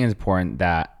 I think it's important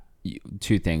that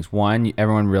two things. One,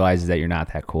 everyone realizes that you're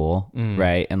not that cool,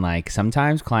 right? And like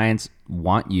sometimes clients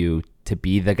want you to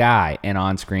be the guy and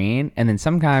on screen, and then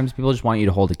sometimes people just want you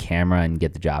to hold a camera and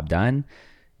get the job done.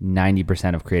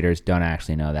 90% of creators don't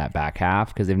actually know that back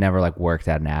half because they've never like worked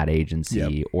at an ad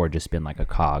agency or just been like a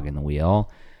cog in the wheel.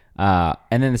 And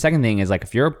then the second thing is like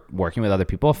if you're working with other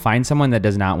people, find someone that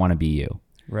does not want to be you.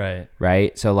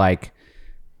 Right. So like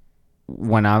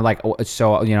when I'm like,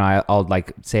 I'll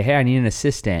like say, hey, I need an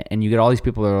assistant, and you get all these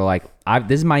people that are like,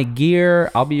 this is my gear,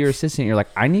 I'll be your assistant. You're like,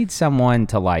 I need someone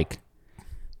to like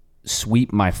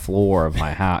sweep my floor of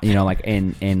my house, like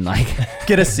and like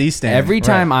get a C-stand every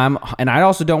time and I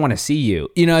also don't want to see you.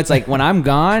 It's like when I'm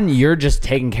gone, you're just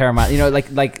taking care of my, and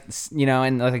like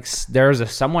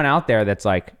there's someone out there that's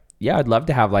like, yeah, I'd love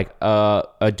to have like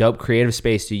a dope creative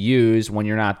space to use when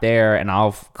you're not there, and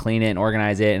I'll clean it and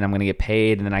organize it, and I'm gonna get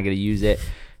paid, and then I get to use it.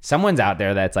 Someone's out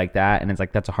there that's like that, and it's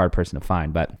like that's a hard person to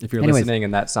find. But if you're listening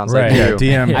and that sounds like yeah, you,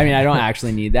 DM. I mean, I don't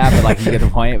actually need that, but like you get the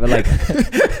point. But like,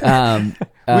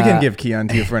 we can give Keon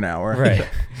to you for an hour, right?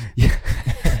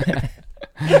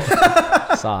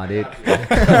 Saw, dude.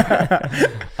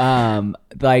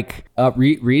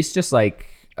 Reese just like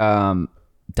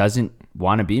doesn't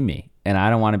want to be me. and I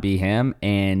don't want to be him.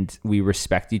 And we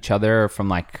respect each other from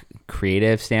like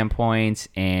creative standpoints,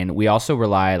 and we also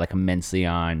rely like immensely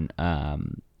on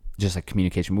just like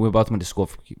communication. We both went to school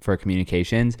for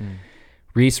communications.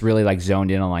 Reese really like zoned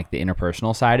in on like the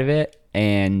interpersonal side of it.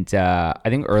 And I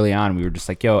think early on we were just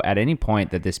like, yo, at any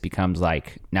point that this becomes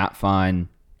like not fun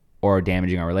or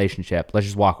damaging our relationship, let's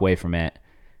just walk away from it.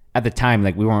 At the time,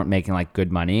 like we weren't making like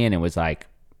good money, and it was like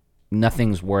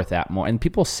nothing's worth that more. And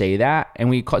people say that, and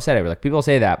we said it, we're like, people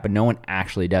say that, but no one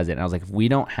actually does it. And I was like, if we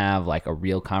don't have like a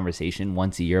real conversation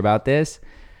once a year about this,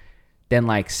 then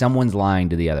like someone's lying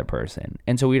to the other person.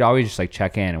 And so we'd always just like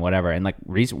check in and whatever. And like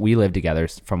we lived together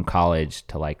from college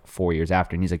to like 4 years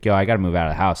after. And he's like, yo, I got to move out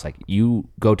of the house. Like you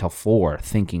go till 4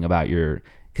 thinking about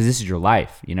because this is your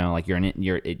life, you know, like you're in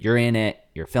it,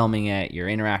 you're filming it, you're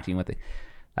interacting with it.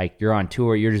 Like you're on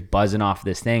tour, you're just buzzing off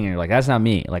this thing. And you're like, that's not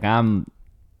me. Like I'm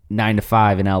 9 to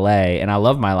 5 in LA and I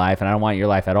love my life and I don't want your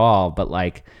life at all. But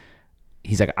like,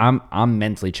 he's like, I'm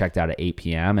mentally checked out at 8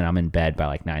 p.m. and I'm in bed by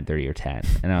like 9:30 or 10.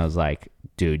 And I was like,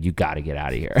 dude, you got to get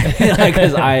out of here.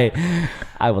 Because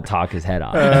I will talk his head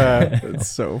off. It's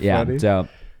so funny. Yeah. So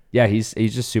yeah, he's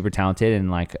just super talented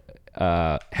and like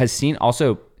has seen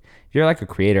also, if you're like a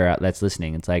creator that's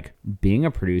listening, it's like being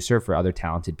a producer for other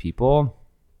talented people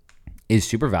is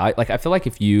super valuable. Like I feel like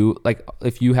if you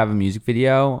have a music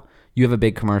video, you have a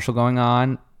big commercial going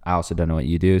on. I also don't know what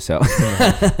you do, so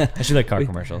I should like car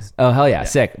commercials. Oh hell yeah,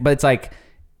 sick. But it's like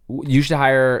you should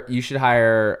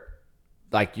hire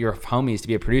like your homies to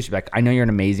be a producer. Like I know you're an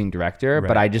amazing director,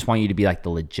 but I just want you to be like the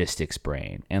logistics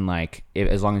brain, and like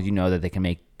as long as you know that they can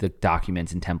make the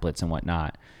documents and templates and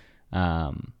whatnot,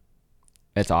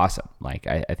 it's awesome. Like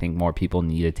I think more people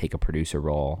need to take a producer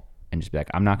role and just be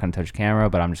like, I'm not going to touch the camera,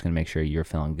 but I'm just going to make sure you're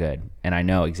feeling good, and I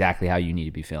know exactly how you need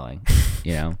to be feeling.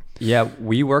 You know. Yeah,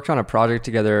 we worked on a project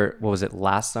together. What was it,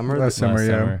 last summer? Last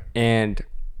summer. And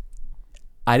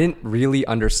I didn't really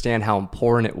understand how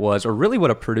important it was, or really what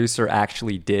a producer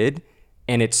actually did.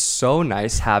 And it's so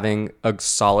nice having a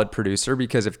solid producer,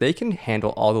 because if they can handle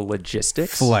all the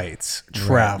logistics, flights,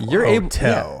 travel,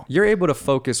 hotel, you're able to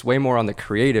focus way more on the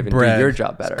creative and Brad do your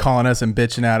job better. Calling us and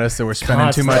bitching at us that we're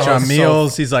spending too much on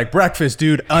meals. He's like, breakfast,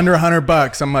 dude, under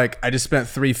 $100. I'm like, I just spent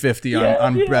 $350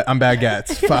 on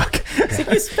baguettes. Fuck. It's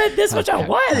like, you spent this much on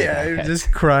what? Yeah, he was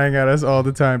just crying at us all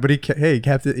the time. But he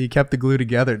kept the glue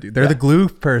together, dude. They're the glue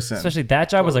person. Especially that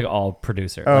job was like all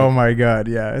producer. Oh like, my god,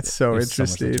 yeah, it's so there's so much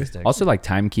interesting. logistics. Also like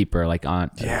timekeeper, like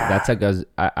on that's how it goes.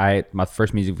 I my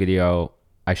first music video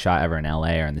I shot ever in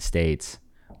LA or in the States,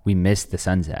 we missed the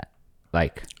sunset.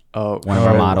 Like one of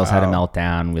our models had a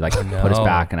meltdown. We like put us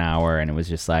back an hour, and it was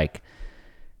just like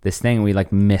this thing. We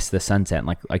like missed the sunset. And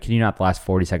like kid you not, the last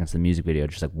 40 seconds of the music video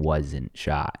just like wasn't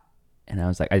shot. And I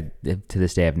was like, to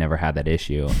this day I've never had that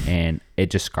issue, and it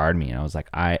just scarred me. And I was like,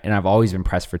 I've always been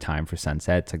pressed for time for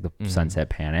sunsets, like the sunset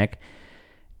panic.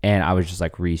 And I was just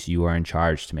like, Reese, you are in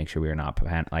charge to make sure we are not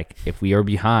behind. Like if we are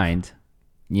behind,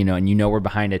 you know, and you know we're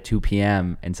behind at 2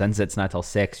 p.m. and sunset's not till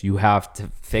 6, you have to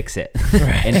fix it.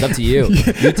 And it's up to you.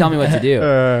 You tell me what to do.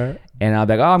 And I'll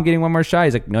be like, oh, I'm getting one more shot.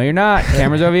 He's like, no, you're not.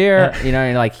 Camera's over here. You know,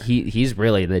 and like he's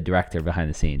really the director behind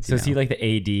the scenes. So is he like the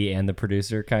AD and the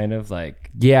producer kind of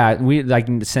like? Yeah, we like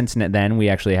since then we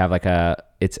actually have like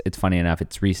it's funny enough,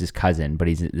 it's Reese's cousin, but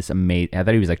he's this amazing. I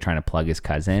thought he was like trying to plug his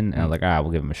cousin, and I was like, all right,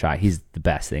 we'll give him a shot. He's the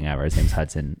best thing ever. His name's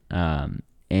Hudson.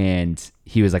 And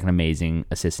he was like an amazing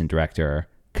assistant director,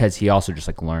 because he also just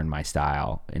like learned my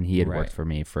style, and he had worked for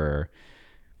me for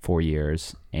 4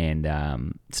 years, and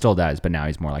still does, but now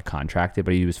he's more like contracted.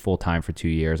 But he was full time for 2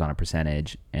 years on a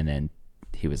percentage, and then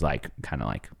he was like kind of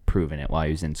like proving it while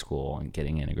he was in school and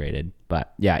getting integrated.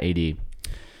 But yeah, AD,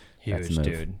 huge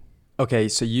dude. Okay,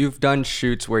 so you've done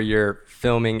shoots where you're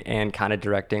filming and kind of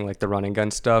directing, like the run and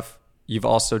gun stuff. You've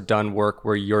also done work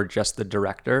where you're just the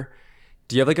director.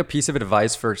 Do you have like a piece of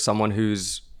advice for someone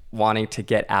who's wanting to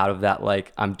get out of that,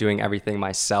 like I'm doing everything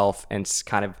myself, and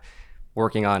kind of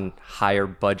working on higher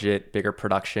budget, bigger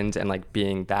productions, and like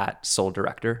being that sole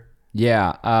director?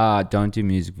 Yeah, don't do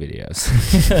music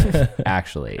videos.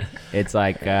 Actually, it's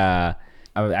like I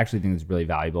would actually think it's really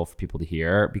valuable for people to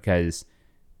hear, because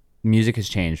music has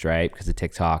changed, right? Because of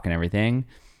TikTok and everything.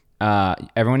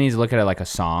 Everyone needs to look at it like a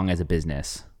song as a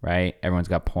business, right? Everyone's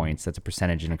got points. That's a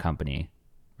percentage in a company,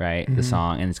 right? The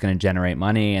song, and it's going to generate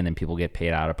money, and then people get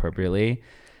paid out appropriately.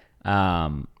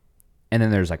 And then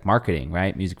there's like marketing,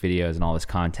 right? Music videos and all this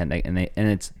content, and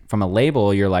it's from a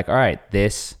label. You're like, all right,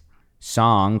 this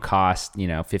song costs, you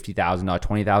know, $50,000,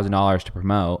 $20,000 to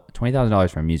promote. $20,000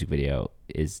 for a music video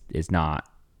is not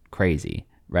crazy,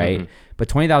 right? But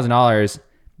 $20,000,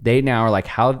 they now are like,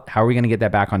 how are we going to get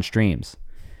that back on streams?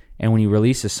 And when you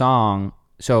release a song,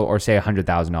 so, or say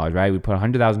 $100,000, right? We put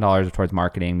 $100,000 towards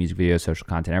marketing, music videos, social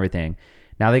content, everything.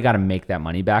 Now they got to make that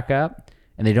money back up,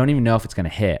 and they don't even know if it's going to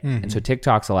hit. And so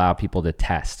TikToks allow people to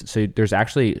test. So there's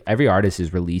actually, every artist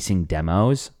is releasing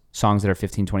demos, songs that are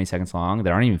 15, 20 seconds long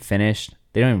that aren't even finished.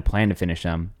 They don't even plan to finish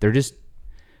them.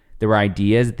 There were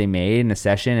ideas that they made in a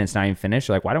session and it's not even finished.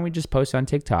 They're like, why don't we just post it on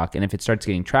TikTok? And if it starts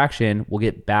getting traction, we'll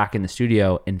get back in the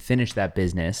studio and finish that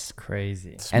business.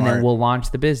 Crazy. And then we'll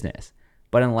launch the business.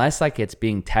 But unless like it's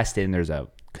being tested and there's a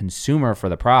consumer for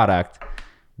the product,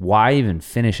 why even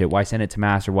finish it? Why send it to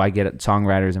master? Why get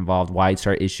songwriters involved? Why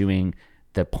start issuing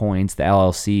the points, the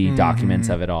LLC documents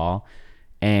of it all?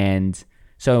 And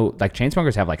so like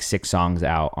Chainsmokers have like 6 songs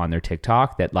out on their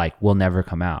TikTok that like will never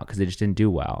come out because they just didn't do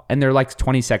well. And they're like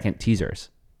 20-second teasers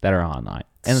that are online.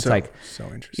 And it's like, so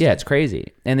interesting. yeah, it's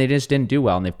crazy. And they just didn't do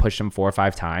well. And they pushed them 4 or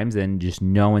 5 times and just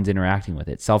no one's interacting with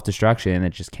it. Self-Destruction that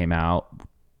just came out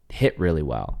hit really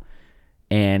well.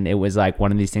 And it was like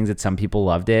one of these things that some people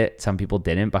loved it, some people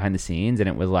didn't behind the scenes. And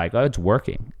it was like, oh, it's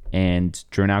working. And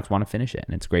Drew and Alex want to finish it.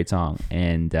 And it's a great song.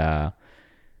 And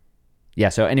yeah,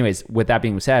 so anyways, with that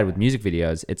being said, with music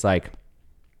videos, it's like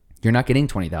you're not getting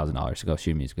 $20,000 to go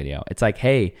shoot a music video. It's like,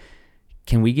 hey,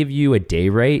 can we give you a day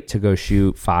rate to go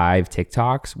shoot 5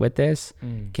 TikToks with this?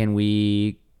 Can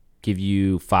we give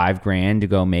you $5,000 to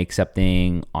go make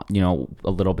something, you know,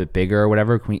 a little bit bigger or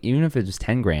whatever? Can we, even if it was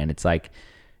 $10,000, it's like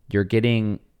you're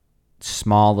getting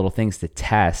small little things to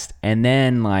test. And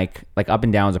then like Up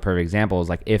and Down is a perfect example. Is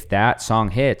like, if that song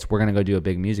hits, we're going to go do a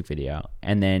big music video.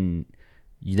 And then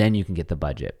you can get the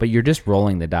budget. But you're just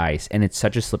rolling the dice. And it's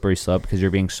such a slippery slope because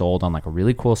you're being sold on like a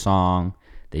really cool song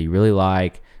that you really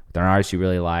like, with an artist you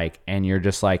really like. And you're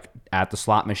just like at the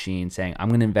slot machine saying, I'm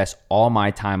going to invest all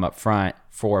my time up front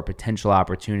for a potential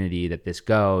opportunity that this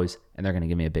goes, and they're going to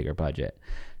give me a bigger budget.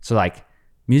 So like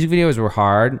music videos were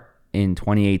hard in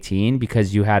 2018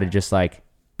 because you had to just like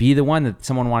be the one that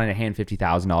someone wanted to hand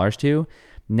 $50,000 to.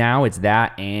 Now it's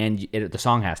that, and the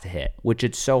song has to hit, which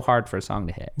it's so hard for a song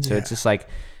to hit. So it's just like,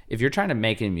 if you're trying to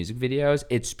make it in music videos,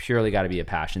 it's purely got to be a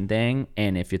passion thing.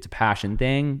 And if it's a passion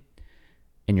thing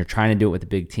and you're trying to do it with a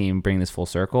big team, bring this full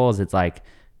circle, is it's like,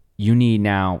 you need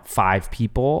now 5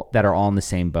 people that are all in the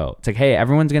same boat. It's like, hey,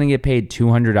 everyone's going to get paid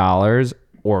 $200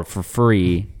 or for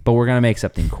free, but we're going to make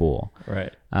something cool.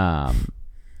 Right.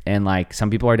 And like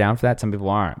some people are down for that, some people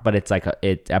aren't. But it's like by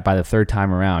the 3rd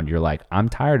time around, you're like, I'm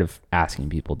tired of asking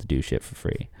people to do shit for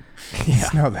free. Yeah.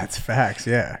 No, that's facts.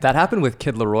 Yeah. That happened with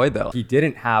Kid Laroi though. He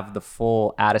didn't have the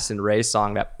full Addison Rae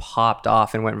song that popped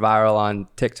off and went viral on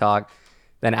TikTok.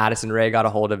 Then Addison Rae got a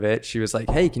hold of it. She was like,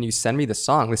 hey, can you send me the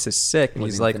song? This is sick. And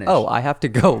he's like, oh, I have to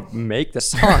go make the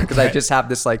song because I just have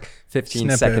this like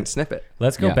 15-second snippet.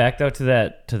 Let's go back though to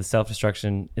the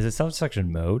self-destruction. Is it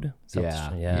self-destruction mode?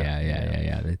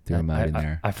 Yeah. They threw a mode in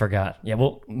there. I forgot. Yeah,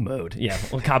 well, mode. Yeah,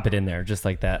 we'll cop it in there just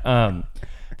like that.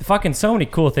 The fucking so many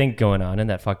cool things going on in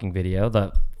that fucking video.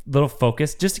 The little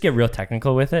focus, just to get real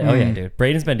technical with it. Oh yeah, dude.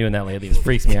 Braden's been doing that lately. It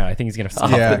freaks me out. I think he's gonna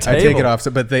stop. Yeah, the table. I take it off.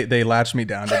 But they latched me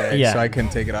down today, so I couldn't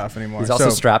take it off anymore. He's also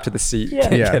strapped to the seat.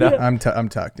 Yeah, I'm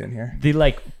tucked in here. The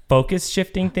like focus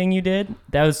shifting thing you did.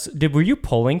 Were you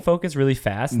pulling focus really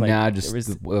fast? Like,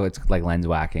 no, it's like lens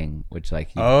whacking, which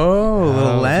like the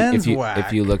lens whack.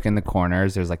 If you look in the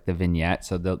corners, there's like the vignette,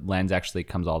 so the lens actually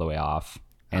comes all the way off,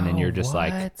 and then you're just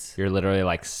like you're literally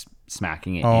like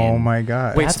smacking it in. Oh my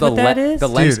god! Wait, that's so what that is? the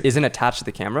lens Dude. isn't attached to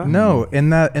the camera? No, in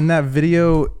that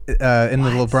video, in the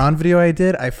LeBron video I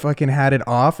did, I fucking had it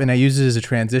off and I used it as a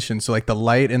transition. So like the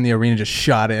light in the arena just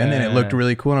shot in and it looked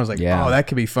really cool. And I was like, oh, that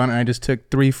could be fun. And I just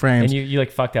took 3 frames. And you like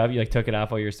fucked up. You like took it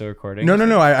off while you were still recording. No.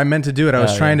 I meant to do it. I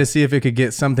was trying to see if it could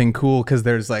get something cool because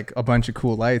there's like a bunch of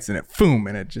cool lights and it boom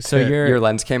and it just. So hit. Your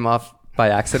lens came off by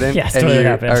accident. Yes, and totally you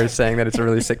happened. are saying that it's a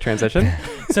really sick transition.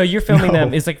 So you're filming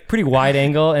them. It's like pretty wide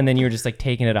angle, and then you were just like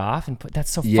taking it off and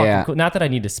that's so fucking cool. Not that I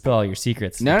need to spill all your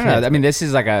secrets. No. I mean, this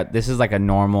is like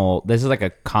a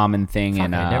common thing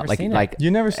in like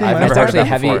you never seen. I've never heard that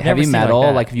heavy before. Never seen metal. like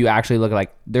that. Like if you actually look at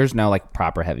like, there's no like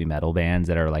proper heavy metal bands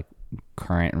that are like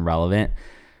current and relevant,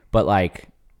 but like.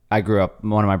 I grew up,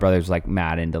 one of my brothers was like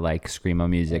mad into like screamo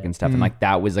music and stuff. And like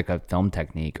that was like a film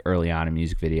technique early on in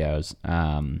music videos.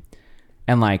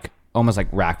 And like almost like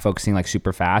rack focusing like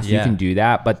super fast. You can do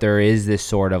that, but there is this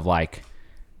sort of like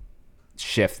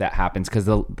shift that happens because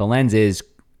the lens is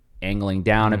angling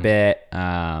down a bit.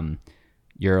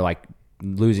 You're like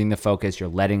losing the focus, you're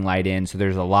letting light in. So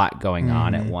there's a lot going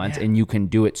on at once and you can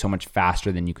do it so much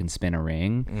faster than you can spin a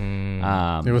ring.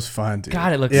 It was fun, dude.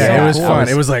 God, it looked it was cool. fun.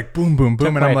 It was like boom, boom,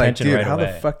 boom. And I'm like, dude, right how away.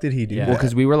 the fuck did he do that? Well,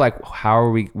 because we were like, how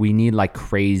are we need like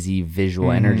crazy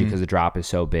visual energy because the drop is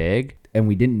so big. and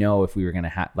we didn't know if we were going to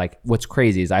have, like, what's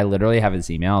crazy is I literally have this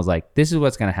email. I was like, this is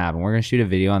what's going to happen. We're going to shoot a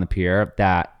video on the pier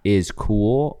that is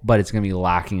cool, but it's going to be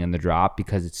lacking in the drop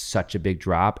because it's such a big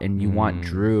drop and you want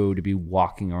Drew to be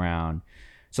walking around.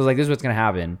 So like, this is what's going to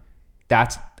happen.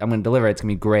 I'm going to deliver it. It's going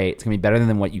to be great. It's going to be better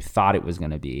than what you thought it was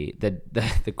going to be.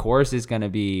 The course is going to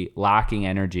be lacking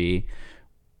energy.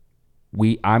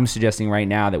 I'm suggesting right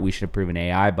now that we should approve an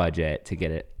AI budget to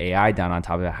get it AI done on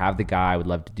top of it. Have the guy. I would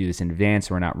love to do this in advance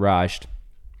so we're not rushed.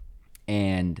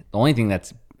 And the only thing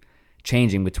that's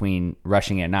changing between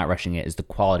rushing it and not rushing it is the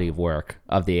quality of work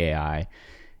of the AI.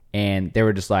 And they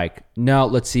were just like, no,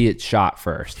 let's see it shot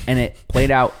first. And it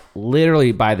played out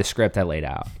literally by the script I laid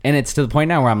out. And it's to the point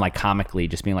now where I'm like comically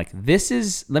just being like,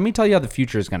 let me tell you how the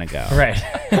future is going to go. Right.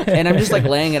 And I'm just like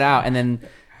laying it out. And then,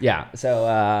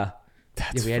 so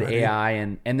we had funny. AI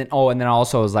and then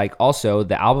also it was like, also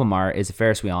the album art is a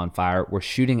Ferris wheel on fire. We're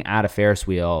shooting at a Ferris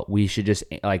wheel. We should just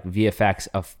like VFX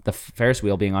of the Ferris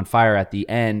wheel being on fire at the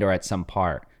end or at some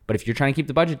part. But if you're trying to keep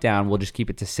the budget down, we'll just keep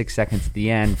it to 6 seconds at the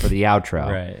end for the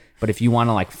outro. Right. But if you want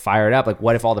to like fire it up, like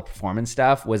what if all the performance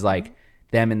stuff was like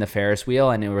them in the Ferris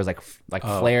wheel and it was like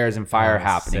flares and fire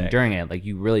happening sick. during it? Like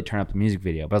you really turn up the music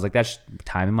video. But I was like, that's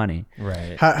time and money.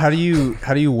 Right. How do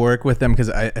you work with them? Because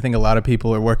I think a lot of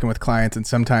people are working with clients and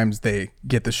sometimes they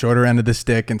get the shorter end of the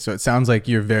stick. And so it sounds like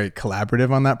you're very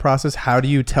collaborative on that process. How do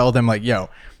you tell them like, yo,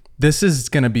 this is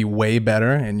going to be way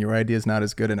better and your idea is not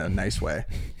as good in a nice way?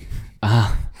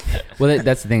 Well,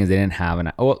 that's the thing is they didn't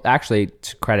have actually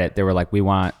to credit, they were like,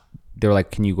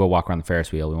 can you go walk around the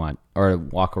Ferris wheel? Or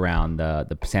walk around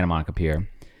the Santa Monica Pier.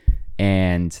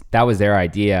 And that was their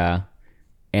idea.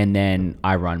 And then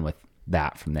I run with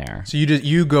that from there. So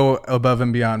you go above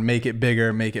and beyond, make it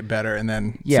bigger, make it better, and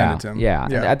then send it to them. Yeah.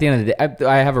 At the end of the day,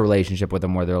 I have a relationship with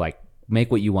them where they're like,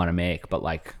 make what you want to make. But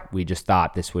like, we just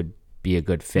thought this would be a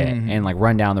good fit and like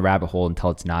run down the rabbit hole until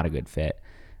it's not a good fit.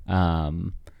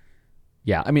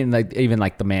 Yeah, I mean, like even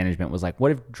like the management was like, "What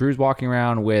if Drew's walking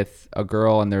around with a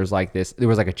girl and there was like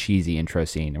a cheesy intro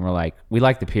scene?" And we're like, "We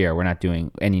like the pier. We're not doing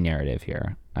any narrative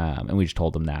here." And we just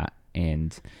told them that,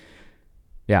 and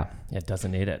yeah, It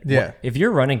doesn't need it. Yeah. If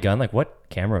you're running gun, like what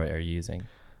camera are you using?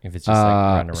 If it's just like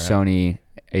running around. Sony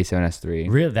A7S III.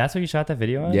 Really? That's what you shot that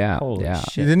video on? Yeah, Holy yeah.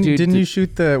 shit. Didn't you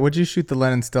shoot what'd you shoot the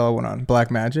Lennon Stella one on? Black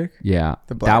Magic? Yeah,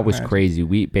 The Black that was Magic. crazy.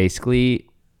 We basically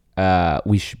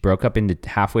broke up into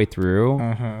halfway through.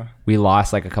 We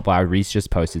lost like a couple hours. Reese just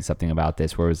posted something about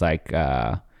this where it was like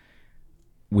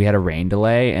we had a rain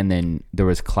delay and then there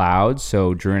was clouds,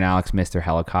 so Drew and Alex missed their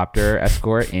helicopter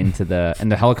escort and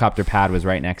the helicopter pad was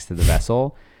right next to the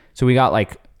vessel. So we got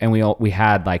like, and we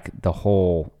had like the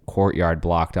whole courtyard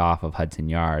blocked off of Hudson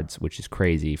Yards, which is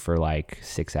crazy, for like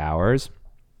 6 hours.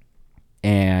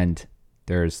 And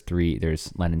there's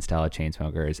Lennon, Stella,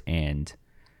 Chainsmokers, and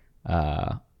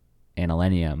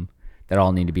Millennium that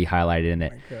all need to be highlighted in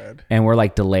it. And we're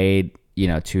like delayed,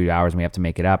 2 hours and we have to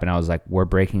make it up. And I was like, we're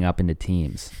breaking up into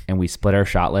teams, and we split our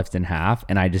shot list in half.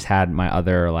 And I just had my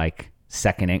other like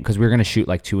second, because we were going to shoot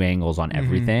like 2 angles on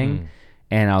everything.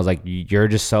 And I was like, you're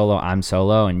just solo, I'm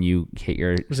solo, and you hit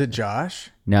your... Was it Josh?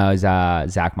 No, it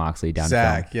was Zach Moxley down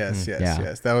Zach, film.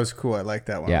 yes. That was cool. I like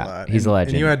that one a lot. He's a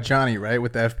legend. And you had Johnny, right,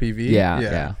 with the FPV?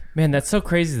 Yeah. Man, that's so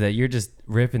crazy that you're just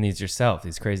ripping these yourself,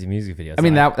 these crazy music videos. I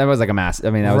mean, that was like a mass. I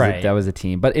mean, that was a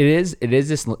team. But it is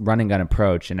this run and gun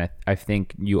approach, and I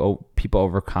think people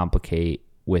overcomplicate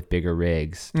with bigger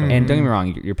rigs. And don't get me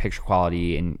wrong, your picture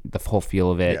quality and the whole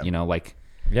feel of it, like...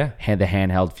 Yeah. The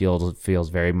handheld feels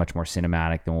very much more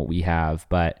cinematic than what we have,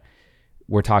 but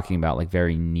we're talking about like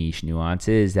very niche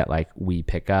nuances that like we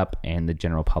pick up and the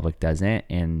general public doesn't.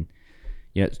 And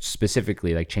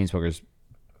specifically like Chainsmokers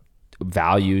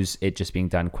values it just being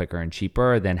done quicker and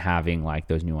cheaper than having like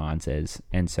those nuances.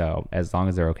 And so as long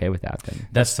as they're okay with that, then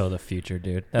That's so the future,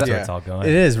 dude. That's where it's all going.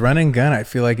 It is run and gun. I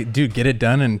feel like, dude, get it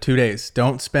done in 2 days.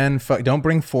 Don't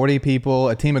bring 40 people,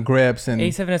 a team of grips, and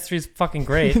A7S III is fucking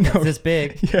great. It's this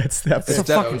big. yeah, it's that It's big.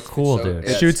 so fucking cool, dude.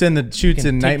 Yeah. Shoots in night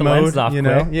take the lens mode. off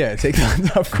quick. Yeah, take the lens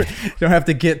off quick. You don't have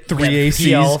to get 3 That ACs,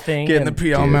 PL thing getting the and-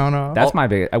 PL mount off. that's my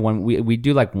big. When we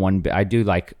do like one, I do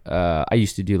like I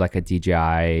used to do like a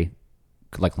DJI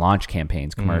like launch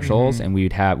campaigns commercials, and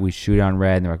we'd shoot on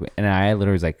red, and I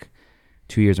literally was like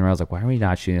 2 years in a row, I was like, why are we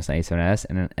not shooting this on A7S?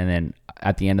 And then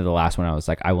at the end of the last one, I was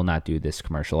like, I will not do this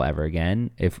commercial ever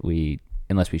again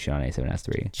unless we shoot on A7S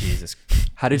III. Jesus.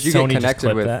 How did you Sony get just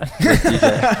connected clipped with that.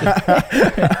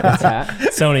 What's that?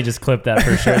 Sony just clipped that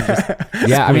for sure.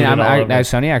 Yeah, I mean, Screwed it all over.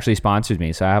 Sony actually sponsors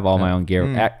me, so I have all my own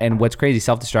gear. And what's crazy,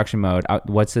 self-destruction mode.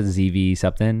 What's the ZV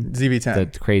something?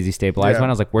 ZV-10. The crazy stabilized Yeah. one.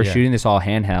 I was like, we're Yeah. shooting this all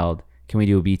handheld. Can we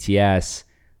do a BTS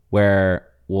where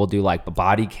we'll do like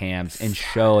body cams and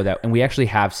show that, and we actually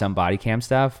have some body cam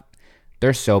stuff.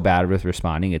 They're so bad with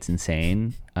responding, it's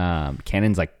insane.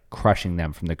 Canon's like crushing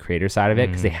them from the creator side of it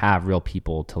because they have real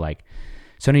people to like.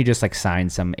 Sony just like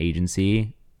signed some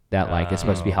agency that like is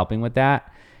supposed to be helping with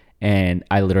that. And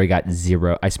I literally got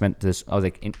zero. I was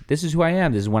like, this is who I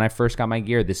am. This is when I first got my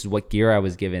gear. This is what gear I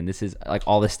was given. This is like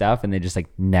all this stuff. And they just like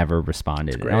never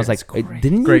responded. And I was like,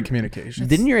 great communication.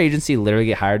 Didn't your agency literally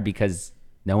get hired because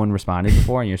no one responded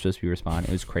before and you're supposed to be responding?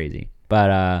 It was crazy.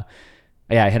 But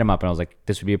yeah, I hit them up and I was like,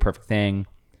 this would be a perfect thing.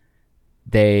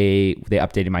 They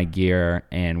updated my gear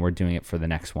and we're doing it for the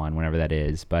next one, whenever that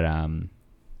is. But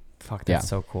fuck, that's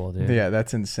so cool, dude. Yeah,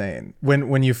 that's insane.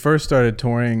 When you first started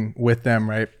touring with them,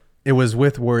 right? It was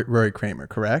with Rory Kramer,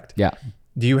 correct? Yeah.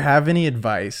 Do you have any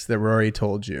advice that Rory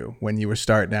told you when you were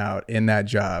starting out in that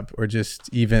job, or just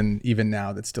even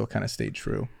now that still kind of stayed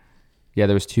true? Yeah,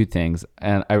 there was two things,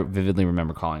 and I vividly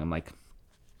remember calling him like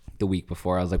the week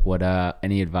before. I was like, "What?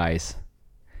 Any advice?"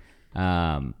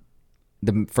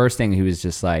 The first thing, he was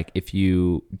just like, "If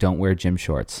you don't wear gym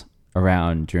shorts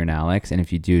around Drew and Alex, and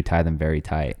if you do, tie them very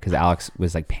tight," because Alex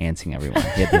was like pantsing everyone.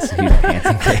 He had this huge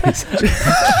pantsing face.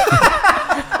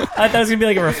 I thought it was gonna be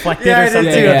like a reflective or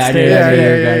something. No,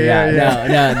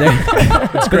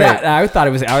 it's great. I thought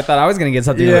I was gonna get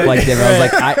something reflective. I was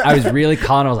like, I was really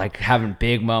calling. I was like having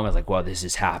big moments, like, "Well, this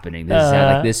is happening.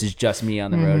 This is just me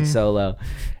on the road solo."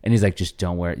 And he's like, "Just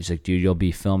don't wear it." He's like, "Dude, you'll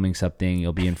be filming something.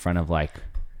 You'll be in front of like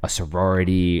a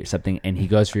sorority or something, and he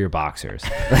goes for your boxers."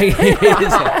 Like,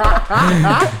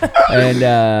 and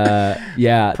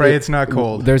yeah, pray it's not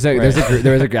cold. There's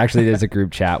a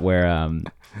group chat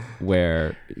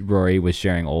where Rory was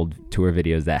sharing old tour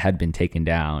videos that had been taken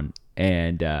down,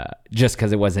 and just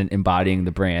because it wasn't embodying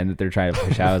the brand that they're trying to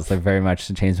push out, it's like very much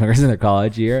the Chainsmokers in their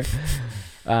college year.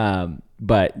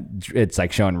 But it's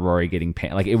like showing Rory getting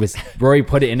pants. Like, it was Rory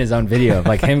put it in his own video of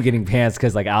like him getting pants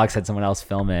because like Alex had someone else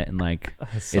film it, and like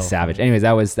it's savage. Anyways,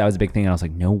 that was a big thing, and I was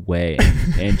like, no way.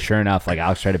 And sure enough, like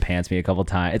Alex tried to pants me a couple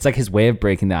times. It's like his way of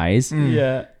breaking the ice.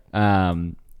 Yeah.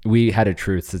 We had a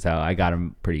truth to tell. I got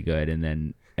him pretty good,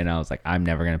 and I was like, I'm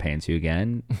never gonna pants you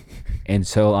again. And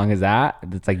so long as that,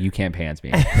 it's like, you can't pants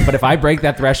me. But if I break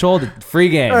that threshold, free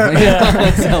game.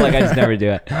 So like, I just never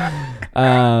do it.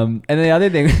 And then the other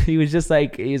thing, he was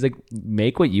like,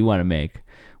 make what you want to make,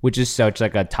 which is such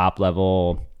like a top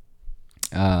level,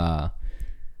 like,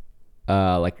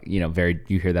 you know,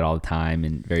 you hear that all the time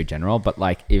and very general. But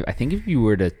like, I think if you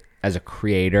were to, as a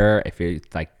creator, if you're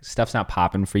like, stuff's not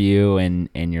popping for you and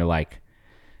you're like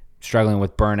struggling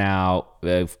with burnout,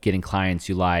 getting clients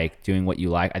you like, doing what you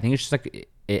like, I think it's just like,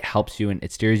 it helps you and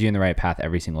it steers you in the right path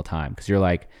every single time. Because you're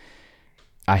like,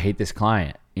 I hate this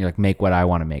client. You're like, make what I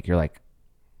want to make. You're like,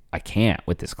 I can't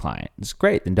with this client. It's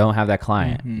great. Then don't have that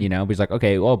client, you know? But he's like,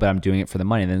 okay, well, but I'm doing it for the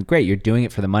money. And then great, you're doing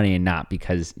it for the money and not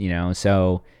because, you know,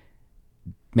 so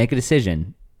make a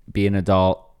decision, be an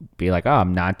adult, be like, oh,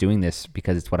 I'm not doing this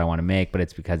because it's what I want to make, but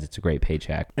it's because it's a great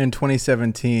paycheck. In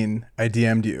 2017, I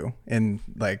DM'd you and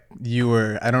like you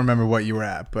were, I don't remember what you were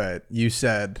at, but you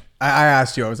said, I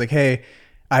asked you, I was like, hey,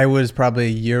 I was probably a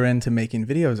year into making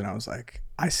videos and I was like,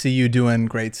 I see you doing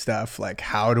great stuff. Like,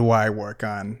 how do I work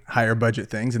on higher budget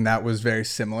things? And that was very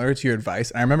similar to your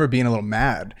advice. And I remember being a little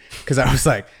mad because I was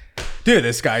like, dude,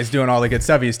 this guy's doing all the good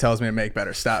stuff. He just tells me to make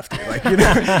better stuff, dude. Like, you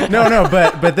know,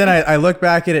 but then I look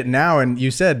back at it now and you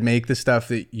said, make the stuff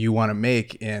that you want to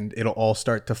make and it'll all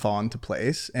start to fall into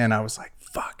place. And I was like,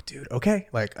 fuck, dude. Okay.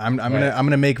 Like I'm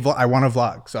gonna make, I want to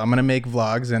vlog. So I'm going to make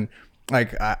vlogs and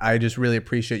like, I just really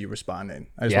appreciate you responding.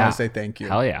 I just want to say thank you.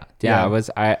 Hell yeah. Yeah.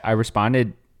 I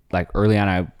responded like early on.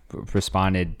 I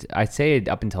responded, I'd say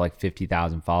up until like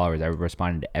 50,000 followers, I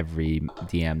responded to every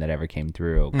DM that ever came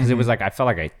through. Cause it was like, I felt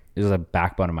like it was a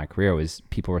backbone of my career was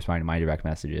people responding to my direct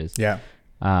messages. Yeah.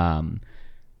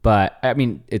 But I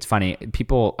mean, it's funny.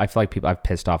 I feel like I've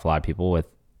pissed off a lot of people with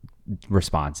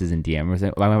responses in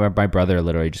DMs. My brother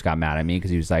literally just got mad at me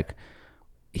because he was like,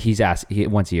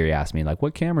 once a year he asked me like,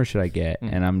 what camera should I get?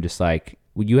 And I'm just like,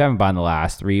 well, you haven't bought the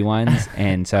last 3 ones.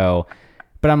 And so,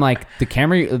 but I'm like, the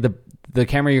camera you're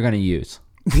going to use.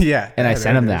 Yeah. And I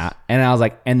sent him that. And I was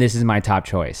like, and this is my top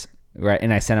choice. Right.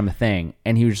 And I sent him a thing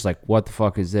and he was just like, what the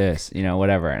fuck is this? You know,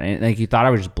 whatever. And like, he thought I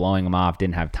was just blowing him off,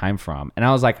 didn't have time for him. And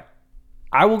I was like,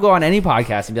 I will go on any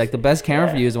podcast and be like, the best camera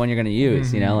for you is the one you're going to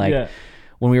use. You know, like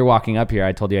when we were walking up here,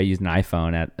 I told you I used an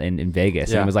iPhone in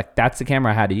Vegas. And it was like, that's the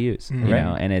camera I had to use, you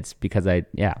know? And it's because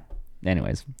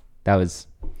anyways, that was.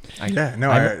 I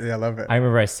love it. I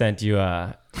remember I sent you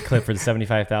a clip for the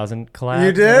 75,000 collab.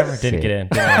 You did? Didn't get in.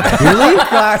 Really?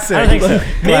 Classic. I don't think so.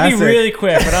 Maybe really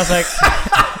quick, but I was like,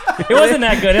 It wasn't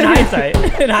that good in hindsight.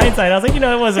 I was like,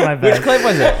 it wasn't my best. Which clip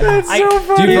was it? That's so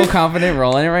funny. Do you feel confident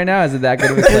rolling it right now? Is it that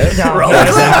good of a clip? No,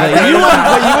 Exactly. You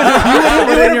wouldn't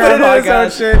put it in your own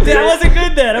podcast. Dude, I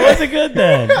wasn't good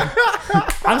then.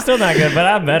 I'm still not good, but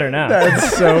I'm better now.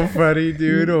 That's so funny,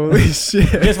 dude. Holy shit.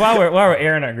 Just while we're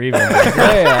airing our grievance.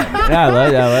 Yeah, I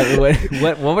love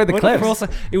that. What were the clips?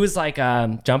 It was like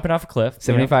jumping off a cliff.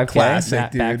 75K.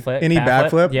 Classic, dude. Backflip. Any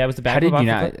backflip? Yeah, it was the backflip. How did you off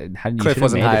not? the cliff. How did you Cliff should've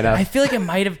wasn't made high it. enough. I feel like it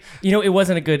might have. It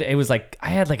wasn't a good. It was like I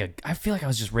had like a. I feel like I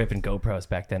was just ripping GoPros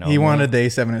back then. He wanted the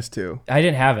A7S2. I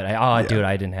didn't have it. Dude,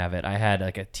 I didn't have it. I had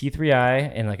like a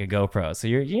T3i and like a GoPro. So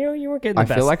you weren't getting the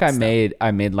best. I feel like stuff.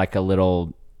 I made like a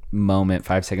little moment,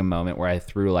 5-second moment where I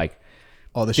threw like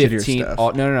All the shittier 15 stuff.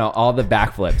 all the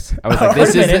backflips. I was like,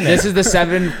 this is the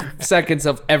 7 seconds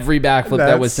of every backflip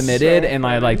that was That's submitted, so and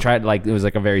I like tried like it was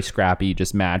like a very scrappy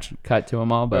just match cut to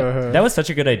them all. But That was such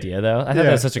a good idea, though. I thought Yeah,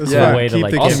 that was such a that's cool fun. way to Keep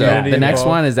like. the also community the next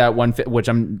involved. one is that one which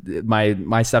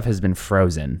my stuff has been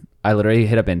frozen. I literally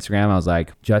hit up Instagram. I was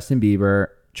like Justin Bieber,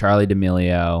 Charlie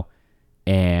D'Amelio,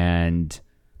 and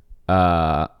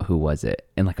who was it?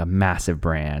 And like a massive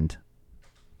brand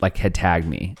like had tagged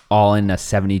me all in a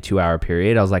 72-hour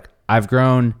period. I was like, I've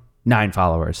grown 9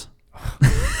 followers.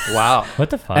 Wow.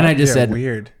 What the fuck? And I just said,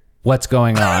 weird. what's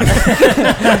going on?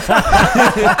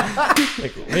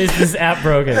 Is this app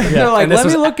broken? They're Yeah. like, And this let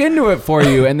was- me look into it for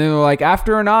you. And then they're like,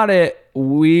 after an audit,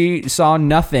 we saw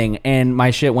nothing. And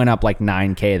my shit went up like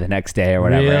 9K the next day or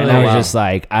whatever. And I Really? was Wow. just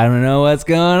like, I don't know what's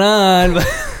going on.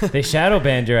 They shadow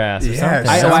banned your ass or Yeah,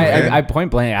 something. I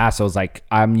point blank asked. I was like,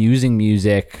 I'm using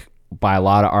music by a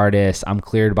lot of artists. I'm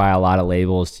cleared by a lot of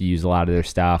labels to use a lot of their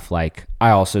stuff. Like I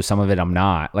also, some of it I'm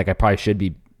not. Like I probably should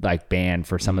be like banned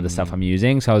for some of the stuff I'm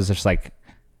using. So I was just like,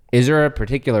 is there a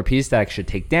particular piece that I should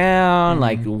take down?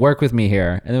 Like work with me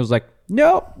here. And it was like,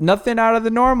 nope, nothing out of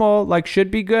the normal. Like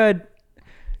should be good.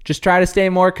 Just try to stay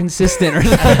more consistent or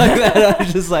something like that. I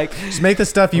was just like, Just make the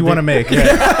stuff you want to make.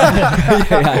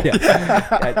 yeah.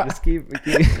 Just keep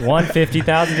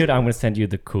 150,000, dude. I'm gonna send you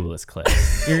the coolest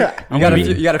clips. You got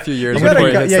a few years You gotta- before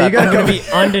it hits yeah, that you gotta point. Gonna be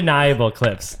undeniable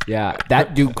clips. Yeah,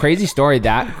 that dude, crazy story.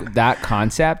 That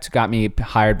concept got me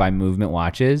hired by Movement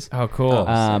Watches. Oh, cool.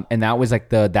 And that was like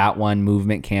that one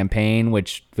movement campaign,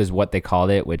 which was what they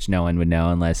called it, which no one would know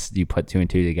unless you put 2 and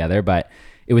 2 together. But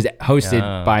it was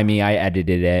hosted by me. I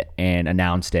edited it and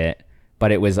announced it.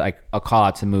 But it was like a call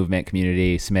out to movement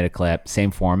community, submit a clip,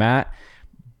 same format.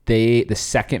 The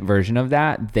second version of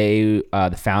that, the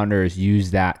founders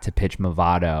used that to pitch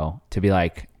Movado to be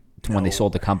like when they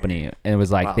sold the company. And it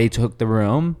was like they took the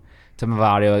room to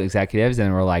Movado executives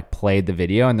and were like played the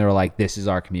video and they were like, this is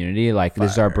our community, like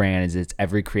this is our brand, it's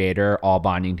every creator all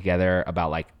bonding together about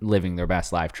like living their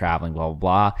best life, traveling, blah blah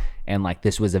blah. And like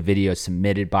this was a video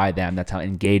submitted by them. That's how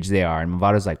engaged they are. And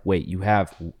Movado's like, wait, you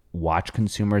have watch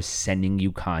consumers sending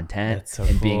you content That's so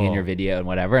and being in cool. your video and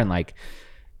whatever. And like,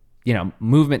 you know,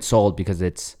 Movement sold because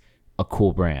it's a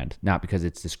cool brand, not because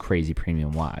it's this crazy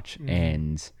premium watch.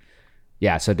 And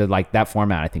yeah, so to like that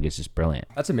format, I think is just brilliant.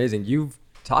 That's amazing. You've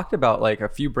talked about like a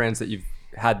few brands that you've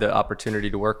had the opportunity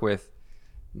to work with.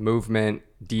 Movement,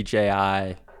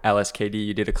 DJI, LSKD.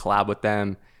 You did a collab with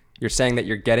them. You're saying that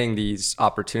you're getting these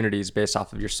opportunities based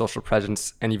off of your social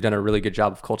presence, and you've done a really good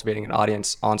job of cultivating an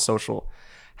audience on social.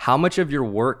 How much of your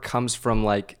work comes from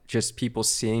like just people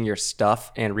seeing your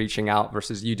stuff and reaching out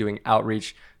versus you doing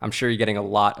outreach? I'm sure you're getting a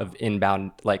lot of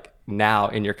inbound like now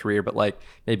in your career, but like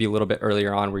maybe a little bit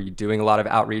earlier on, were you doing a lot of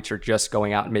outreach or just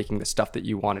going out and making the stuff that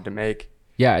you wanted to make?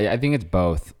 Yeah, I think it's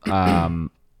both.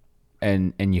 And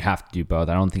you have to do both.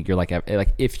 I don't think you're like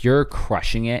if you're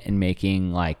crushing it and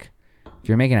making like, if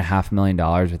you're making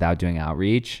 $500,000 without doing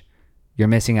outreach, you're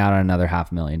missing out on another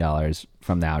 $500,000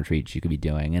 from the outreach you could be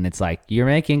doing. And it's like, you're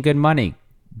making good money.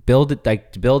 Build a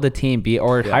team,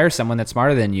 hire someone that's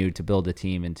smarter than you to build a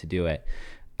team and to do it.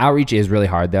 Outreach is really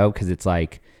hard though, because it's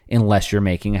like, unless you're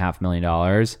making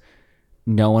 $500,000,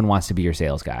 no one wants to be your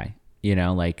sales guy. You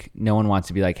know, like no one wants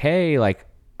to be like, hey, like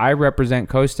I represent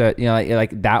Costa, you know,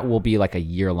 like that will be like a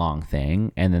year-long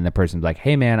thing. And then the person's like,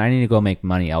 hey man, I need to go make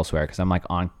money elsewhere. Cause I'm like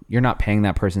you're not paying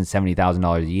that person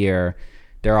 $70,000 a year.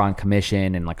 They're on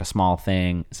commission and like a small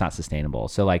thing. It's not sustainable.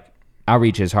 So like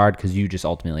outreach is hard because you just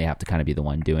ultimately have to kind of be the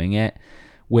one doing it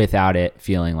without it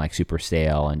feeling like super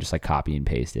stale and just like copy and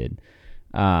pasted.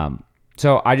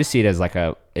 So I just see it as like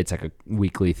it's like a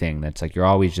weekly thing that's like, you're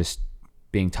always just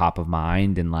being top of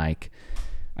mind. And like,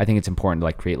 I think it's important to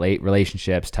like create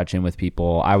relationships, touch in with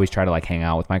people. I always try to like hang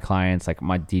out with my clients, like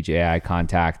my DJI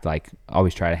contact, like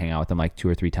always try to hang out with them like 2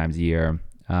 or 3 times a year.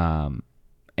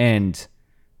 And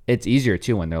it's easier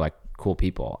too when they're like cool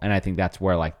people. And I think that's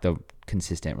where like the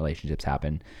consistent relationships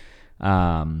happen.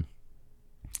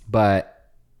 But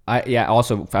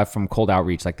also from cold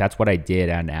outreach, like that's what I did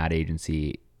at an ad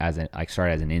agency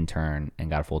started as an intern and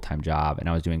got a full-time job, and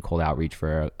I was doing cold outreach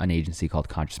for an agency called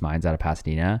Conscious Minds out of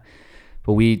Pasadena.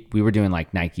 But we were doing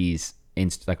like Nike's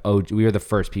we were the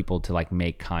first people to like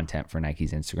make content for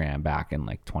Nike's Instagram back in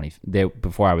like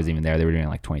before I was even there. They were doing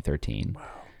like 2013. Wow.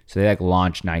 So they like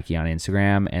launched Nike on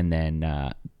Instagram, and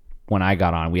then when I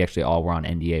got on, we actually all were on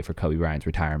NDA for Kobe Bryant's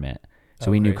retirement. So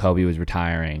we knew Kobe was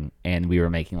retiring, and we were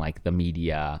making like the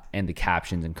media and the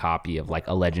captions and copy of like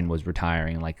a legend was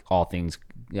retiring, like all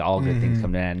good things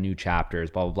come to an end, new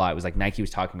chapters, blah, blah, blah. It was like Nike was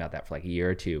talking about that for like a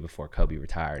year or two before Kobe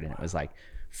retired, and it was like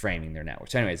framing their network.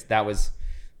 So anyways, that was a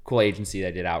cool agency that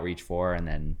I did outreach for. And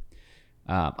then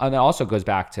and it also goes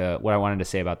back to what I wanted to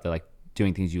say about the like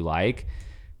doing things you like.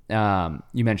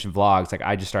 You mentioned vlogs. Like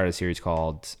I just started a series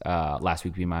called Last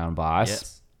Week Be My Own Boss.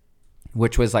 Yes.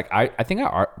 Which was like, I think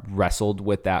I wrestled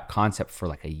with that concept for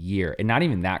like a year. And not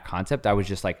even that concept. I was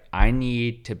just like, I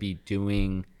need to be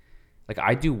doing, like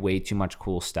I do way too much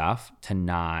cool stuff to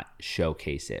not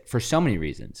showcase it for so many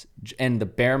reasons. And the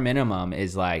bare minimum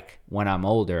is like, when I'm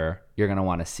older, you're going to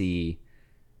want to see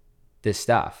this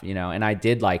stuff, you know? And I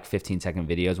did like 15-second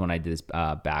videos when I did this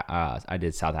I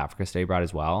did South Africa Study Abroad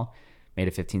as well. Made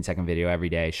a 15-second video every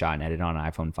day, shot and edited on an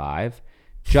iPhone 5.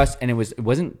 And it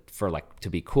wasn't for like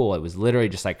to be cool. It was literally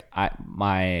just like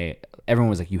everyone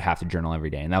was like, you have to journal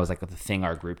every day, and that was like the thing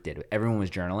our group did. Everyone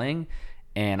was journaling,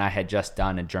 and I had just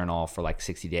done a journal for like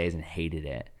 60 days and hated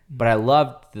it. But I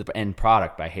loved the end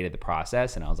product, but I hated the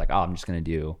process, and I was like, I'm just gonna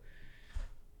do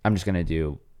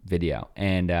video,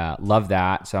 and love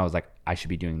that. So I was like, I should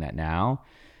be doing that now.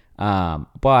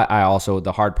 But I also,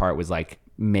 the hard part was like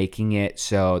making it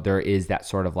so there is that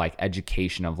sort of like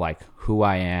education of like who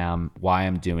I am, why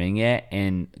I'm doing it,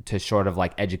 and to sort of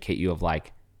like educate you of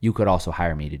like, you could also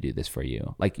hire me to do this for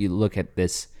you. Like you look at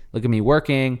me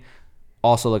working,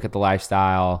 also look at the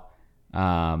lifestyle,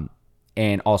 and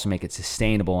also make it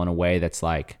sustainable in a way that's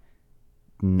like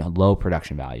low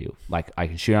production value. Like I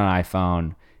can shoot on an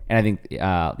iPhone, and I think,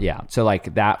 so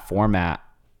like that format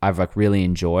I've like really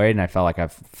enjoyed, and I felt like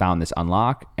I've found this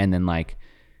unlock. And then like,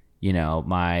 you know,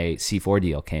 my C4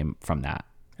 deal came from that.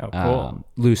 Oh, cool.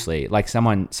 Loosely, like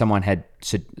someone had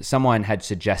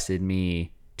suggested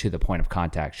me to the point of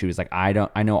contact. She was like, I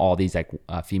know all these like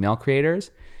female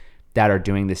creators that are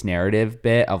doing this narrative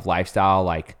bit of lifestyle,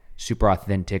 like super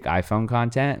authentic iPhone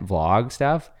content, vlog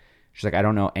stuff. She's like, I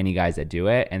don't know any guys that do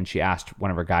it. And she asked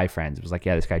one of her guy friends. It was like,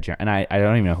 yeah, this guy, and I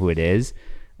don't even know who it is.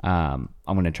 I'm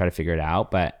going to try to figure it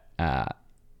out. But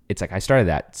it's like, I started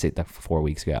that 4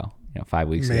 weeks ago, 5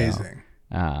 weeks ago.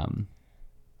 Amazing.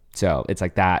 So it's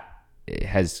like that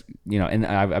has, and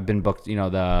I've been booked,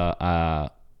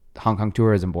 the Hong Kong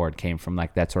tourism board came from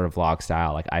like that sort of vlog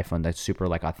style, like iPhone, that's super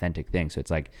like authentic thing. So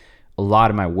it's like a lot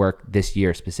of my work this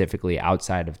year, specifically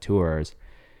outside of tours,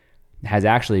 has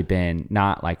actually been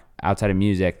not like outside of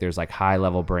music. There's like high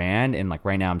level brand. And like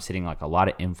right now I'm sitting like a lot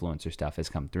of influencer stuff has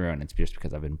come through, and it's just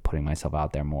because I've been putting myself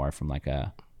out there more from like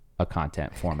a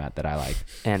content format that I like.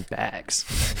 And bags.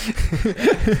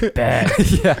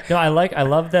 Bags. Yeah. No, I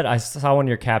love that. I saw one of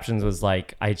your captions was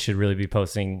like, I should really be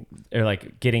posting or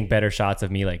like getting better shots of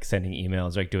me like sending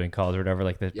emails, like doing calls or whatever,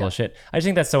 like this bullshit. I just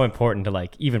think that's so important to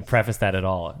like even preface that at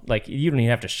all. Like you don't even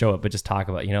have to show it, but just talk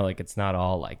about, like it's not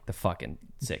all like the fucking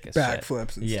sickest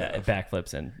backflips shit. and stuff.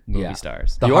 Backflips and movie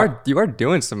stars. You are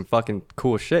doing some fucking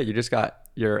cool shit. You just got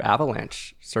your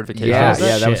avalanche certification. Yeah,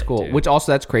 that was cool. Dude. Which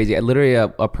also, that's crazy. Literally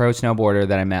a pro snowboarder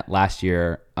that I met last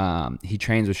year, he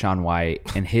trains with Shaun White,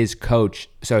 and his coach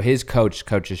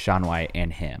coaches Shaun White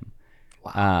and him.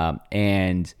 Wow.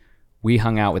 And we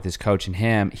hung out with his coach and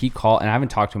him. He called, and I haven't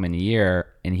talked to him in a year,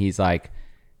 and he's like,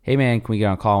 hey man, can we get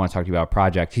on a call? I want to talk to you about a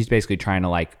project. He's basically trying to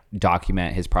like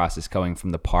document his process going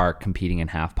from the park, competing in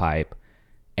half pipe,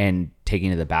 and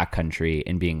taking to the backcountry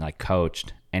and being like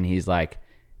coached. And he's like,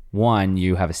 one,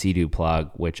 you have a Sea-Doo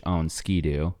plug, which owns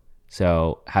Ski-Doo.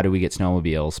 So how do we get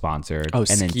snowmobiles sponsored? Oh,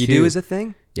 and then Ski-Doo is a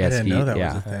thing? Yeah, I didn't know that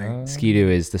was a thing. Ski-Doo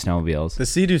is the snowmobiles. The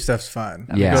Sea-Doo stuff's fun.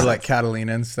 Yeah. You go to like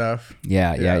Catalina and stuff.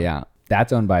 Yeah.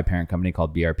 That's owned by a parent company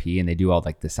called BRP, and they do all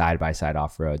like the side-by-side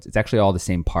off-roads. It's actually all the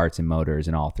same parts and motors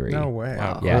in all three. No way.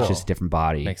 Wow. Yeah, Cool. It's just a different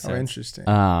body. Makes sense. Oh, interesting.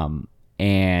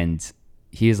 And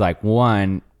he's like,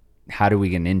 one, how do we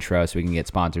get an intro so we can get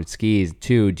sponsored skis?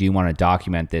 Two, do you want to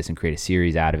document this and create a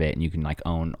series out of it, and you can like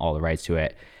own all the rights to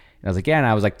it? And I was like, yeah. And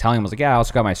I was like telling him, I was like, yeah, I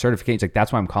also got my certification. He's like,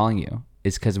 that's why I'm calling you.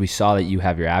 It's because we saw that you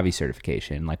have your Avi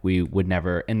certification. Like we would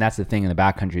never, and that's the thing in the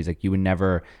backcountry is like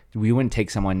we wouldn't take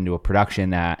someone into a production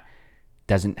that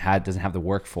doesn't have the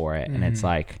work for it. And it's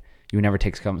like, you would never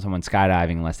take someone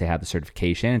skydiving unless they had the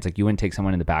certification. It's like you wouldn't take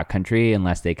someone in the backcountry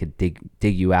unless they could dig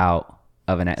you out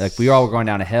of an, like we all were going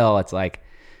down a hill. It's like,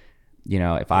 you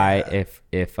know, if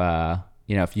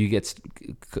you get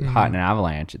caught in an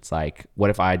avalanche, it's like, what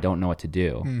if I don't know what to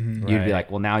do? You'd be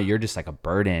like, well, now you're just like a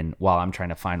burden while I'm trying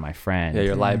to find my friend. Yeah,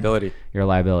 your liability. Your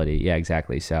liability. Yeah,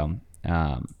 exactly. So,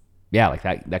 yeah, like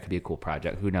that could be a cool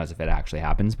project. Who knows if it actually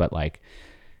happens? But like,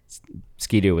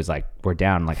 Ski-Doo was like, we're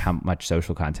down. Like, how much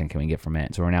social content can we get from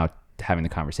it? So we're now having the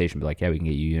conversation, be like, yeah, we can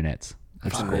get you units.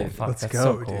 Which is cool. Let's go,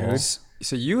 so cool. dude.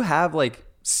 So you have like,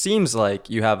 seems like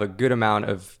you have a good amount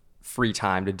of free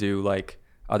time to do like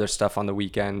other stuff on the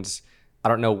weekends. I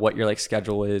don't know what your like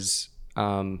schedule is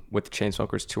with the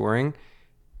Chainsmokers touring.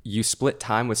 You split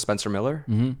time with Spencer Miller?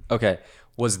 Okay.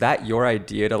 Was that your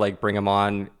idea to like bring him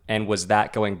on? And was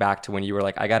that going back to when you were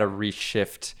like, I got to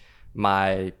reshift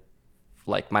my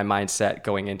mindset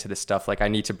going into this stuff? Like, I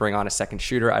need to bring on a second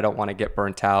shooter. I don't want to get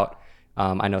burnt out.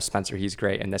 I know Spencer, he's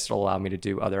great, and this will allow me to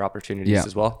do other opportunities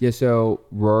as well. Yeah. So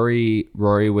Rory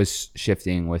was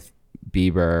shifting with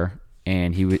Bieber,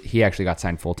 and he actually got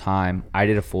signed full time. I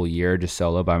did a full year just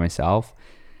solo by myself,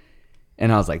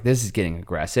 and I was like, this is getting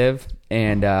aggressive.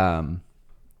 And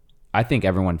I think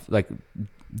everyone, like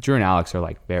Drew and Alex, are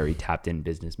like very tapped in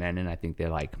businessmen, and I think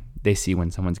they see when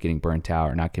someone's getting burnt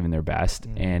out or not giving their best.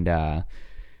 And I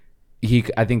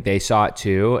think they saw it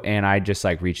too, and I just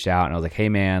like reached out and I was like, hey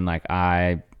man, like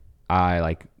I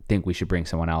like think we should bring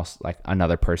someone else, like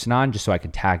another person on, just so I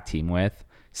could tag team with,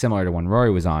 similar to when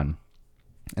Rory was on.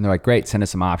 And they're like, great, send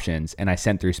us some options. And I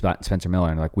sent through Spencer Miller,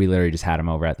 and like, we literally just had him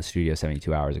over at the studio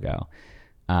 72 hours ago.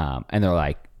 And they're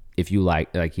like, if you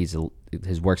like his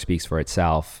work speaks for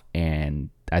itself, and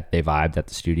they vibed at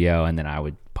the studio, and then I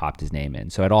would popped his name in.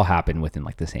 So it all happened within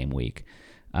like the same week.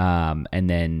 And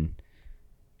then,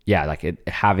 yeah, like I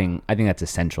think that's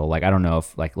essential. Like, I don't know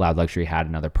if like Loud Luxury had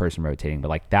another person rotating, but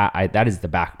like that is the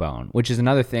backbone, which is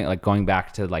another thing, like going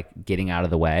back to like getting out of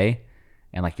the way,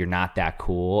 and like, you're not that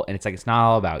cool. And it's like, it's not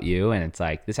all about you. And it's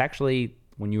like, this actually,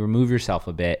 when you remove yourself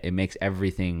a bit, it makes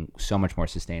everything so much more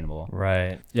sustainable.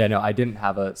 Right. Yeah, no, I didn't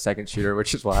have a second shooter,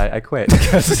 which is why I quit,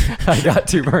 because I got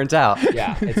too burnt out.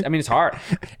 Yeah. It's hard.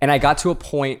 And I got to a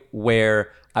point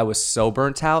where I was so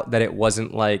burnt out that it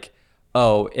wasn't like,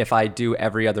 oh, if I do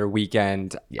every other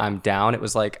weekend, I'm down. It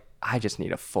was like, I just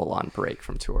need a full-on break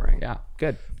from touring. Yeah.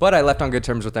 Good. But I left on good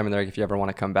terms with them, and they're like, if you ever want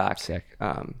to come back. Sick.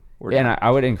 And I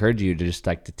would encourage you to just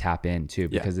like to tap in too,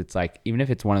 because it's like, even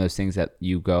if it's one of those things that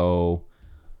you go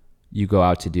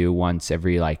out to do once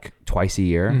every like twice a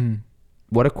year,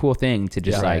 what a cool thing to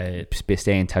just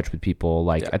stay in touch with people.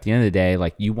 Like at the end of the day,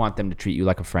 like you want them to treat you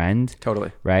like a friend.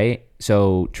 Totally. Right.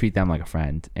 So treat them like a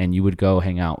friend, and you would go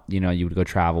hang out, you would go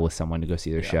travel with someone to go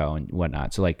see their show and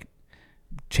whatnot. So like,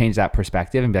 change that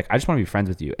perspective and be like, I just want to be friends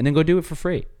with you, and then go do it for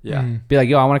free. Yeah. Be like,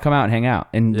 yo, I want to come out and hang out,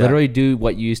 and literally do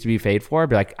what you used to be paid for.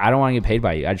 Be like, I don't want to get paid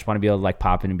by you. I just want to be able to like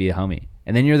pop in and be a homie.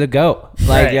 And then you're the GOAT.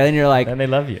 Like, then you're like, and they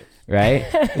love you. Right.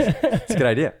 It's a good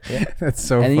idea. That's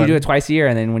so and funny. then you do it twice a year.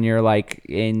 And then when you're like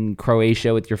in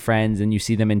Croatia with your friends and you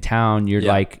see them in town, you're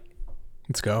like,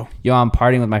 let's go. Yo, I'm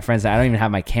partying with my friends. I don't even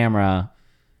have my camera.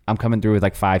 I'm coming through with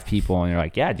like 5 people. And you're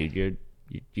like, yeah, dude,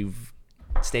 you've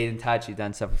stayed in touch. You've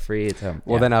done stuff for free. It's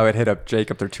then I would hit up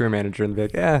Jacob, their tour manager, and be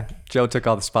like, yeah, Joe took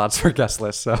all the spots for guest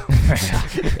list. So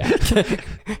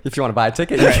if you want to buy a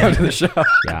ticket, you come to the show.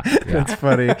 Yeah. That's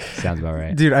funny. Sounds about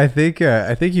right. Dude, I think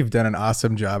you've done an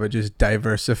awesome job at just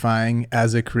diversifying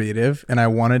as a creative. And I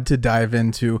wanted to dive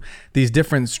into these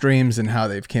different streams and how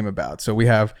they've came about. So we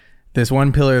have this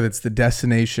one pillar that's the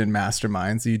destination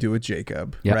masterminds that you do with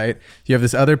Jacob, right? You have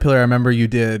this other pillar. I remember you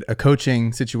did a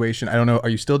coaching situation. I don't know. Are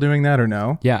you still doing that or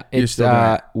no? Yeah, it's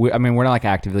we're not like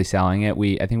actively selling it.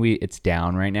 I think it's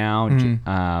down right now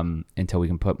until we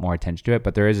can put more attention to it.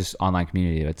 But there is this online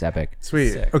community that's epic.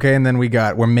 Sweet. Sick. Okay, and then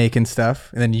we're making stuff,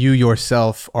 and then you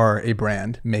yourself are a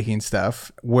brand making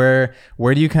stuff. Where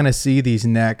do you kind of see these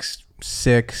next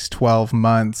 6-12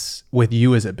 months with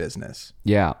you as a business?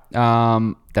 Yeah,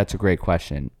 that's a great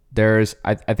question.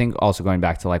 I think also going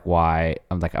back to like why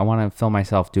I'm like, I want to film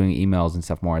myself doing emails and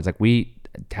stuff more. It's like, we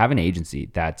have an agency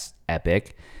that's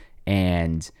epic,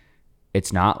 and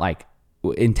it's not like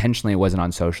intentionally it wasn't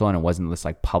on social, and it wasn't this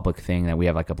like public thing that we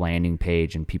have like a landing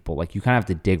page and people like, you kind of have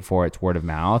to dig for it. It's word of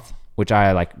mouth, which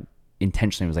I like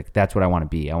intentionally was like, that's what I want to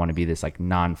be. I want to be this like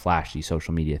non-flashy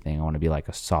social media thing. I want to be like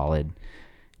a solid,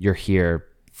 you're here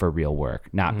for real work,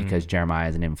 not because Jeremiah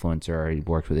is an influencer or he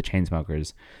worked with the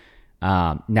Chainsmokers.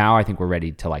 Now I think we're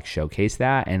ready to like showcase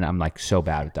that, and I'm like so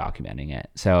bad with documenting it.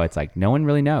 So it's like no one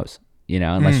really knows,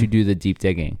 unless you do the deep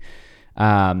digging.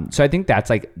 So I think that's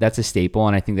a staple,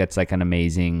 and I think that's like an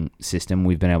amazing system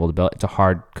we've been able to build. It's a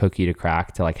hard cookie to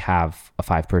crack to like have a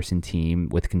 5-person team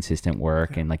with consistent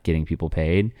work and like getting people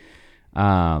paid.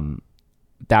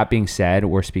 That being said,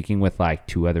 we're speaking with like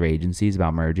 2 other agencies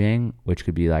about merging, which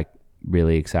could be like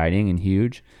really exciting and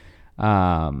huge.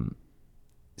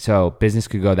 So business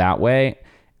could go that way.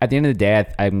 At the end of the day,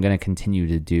 I'm going to continue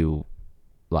to do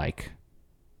like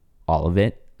all of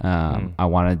it. I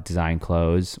want to design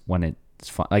clothes when it's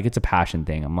fun. Like it's a passion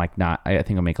thing. I'm like I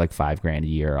think I'll make like $5,000 a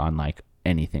year on like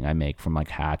anything I make, from like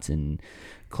hats and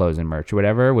clothes and merch or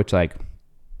whatever, which like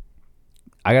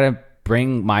I got to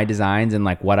bring my designs and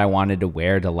like what I wanted to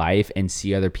wear to life and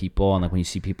see other people. And like when you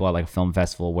see people at like a film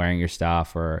festival wearing your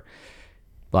stuff, or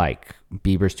like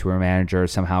Bieber's tour manager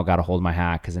somehow got a hold of my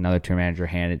hat because another tour manager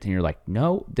handed it to you. You're like,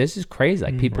 no, this is crazy.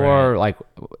 Like people are like,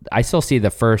 I still see the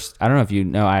first, I don't know if you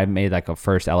know, I made like a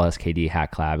first LSKD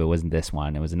hat collab. It wasn't this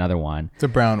one. It was another one. It's a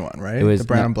brown one, right? It was the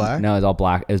brown and black? No, it was all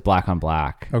black. It was black on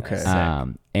black. Okay.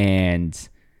 And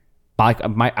like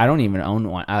I don't even own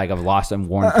one. I've lost and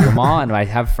worn through them all, and I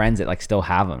have friends that like still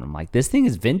have them. I'm like, this thing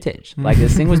is vintage. Like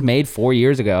this thing was made 4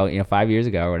 years ago, 5 years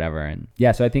ago or whatever. And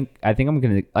yeah, so I think I'm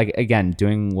gonna like, again,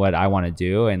 doing what I want to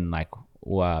do and like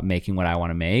making what I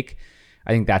want to make.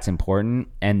 I think that's important.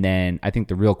 And then I think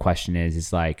the real question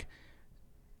is like,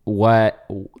 what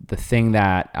the thing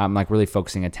that I'm like really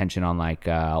focusing attention on, like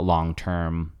long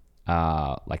term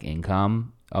like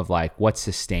income of like what's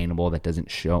sustainable that doesn't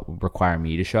require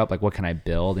me to show up. Like what can I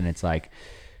build? And it's like,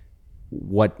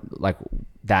 what, like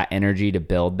that energy to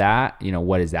build that,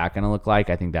 what is that going to look like?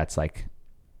 I think that's like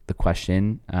the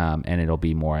question. And it'll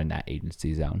be more in that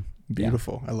agency zone.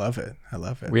 Beautiful. Yeah. I love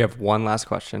it. We have one last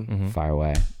question. Mm-hmm. Fire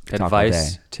away.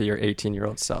 Advice to your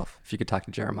 18-year-old self. If you could talk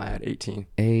to Jeremiah at 18.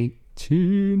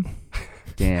 18.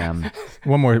 Damn.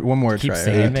 One more Keep try.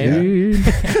 saying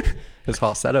it. His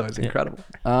falsetto is incredible.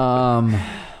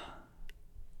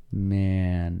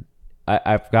 Man,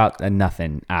 I've got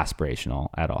nothing aspirational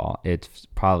at all. It's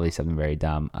probably something very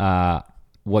dumb.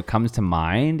 What comes to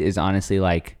mind is honestly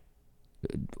like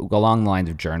along the lines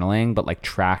of journaling, but like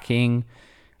tracking.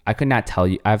 I could not tell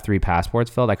you. I have 3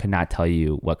 passports filled. I could not tell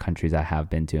you what countries I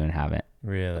have been to and haven't.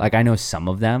 Really? Like I know some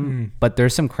of them, but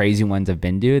there's some crazy ones I've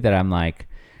been to that I'm like,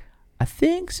 I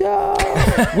think so,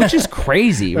 which is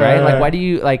crazy, right? Like, why do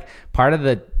you like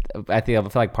I feel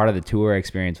like part of the tour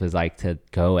experience was like to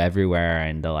go everywhere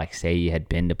and to like say you had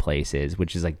been to places,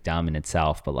 which is like dumb in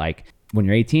itself. But like when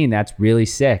you're 18, that's really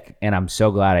sick. And I'm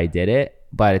so glad I did it.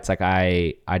 But it's like,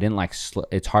 I didn't like,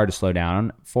 it's hard to slow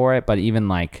down for it. But even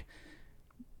when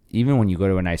you go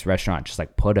to a nice restaurant, just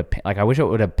like put a pin, like I wish it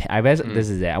would have, I guess this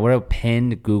is it. I would have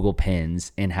pinned Google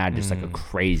Pins and had just like a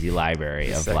crazy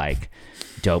library of like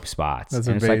dope spots. That's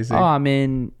and amazing. It's like, oh, I'm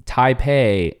in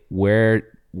Taipei.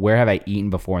 Where have I eaten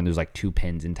before? And there's like 2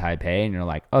 pins in Taipei, and you're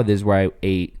like, oh, this is where I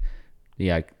ate,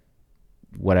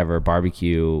 whatever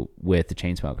barbecue with the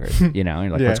Chainsmokers. And you're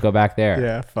like, let's go back there.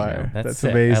 Yeah, fire. That's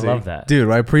sick. amazing. I love that, dude.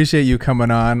 I appreciate you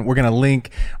coming on. We're gonna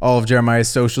link all of Jeremiah's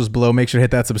socials below. Make sure to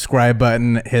hit that subscribe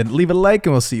button, leave a like,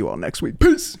 and we'll see you all next week.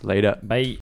 Peace. Later. Bye.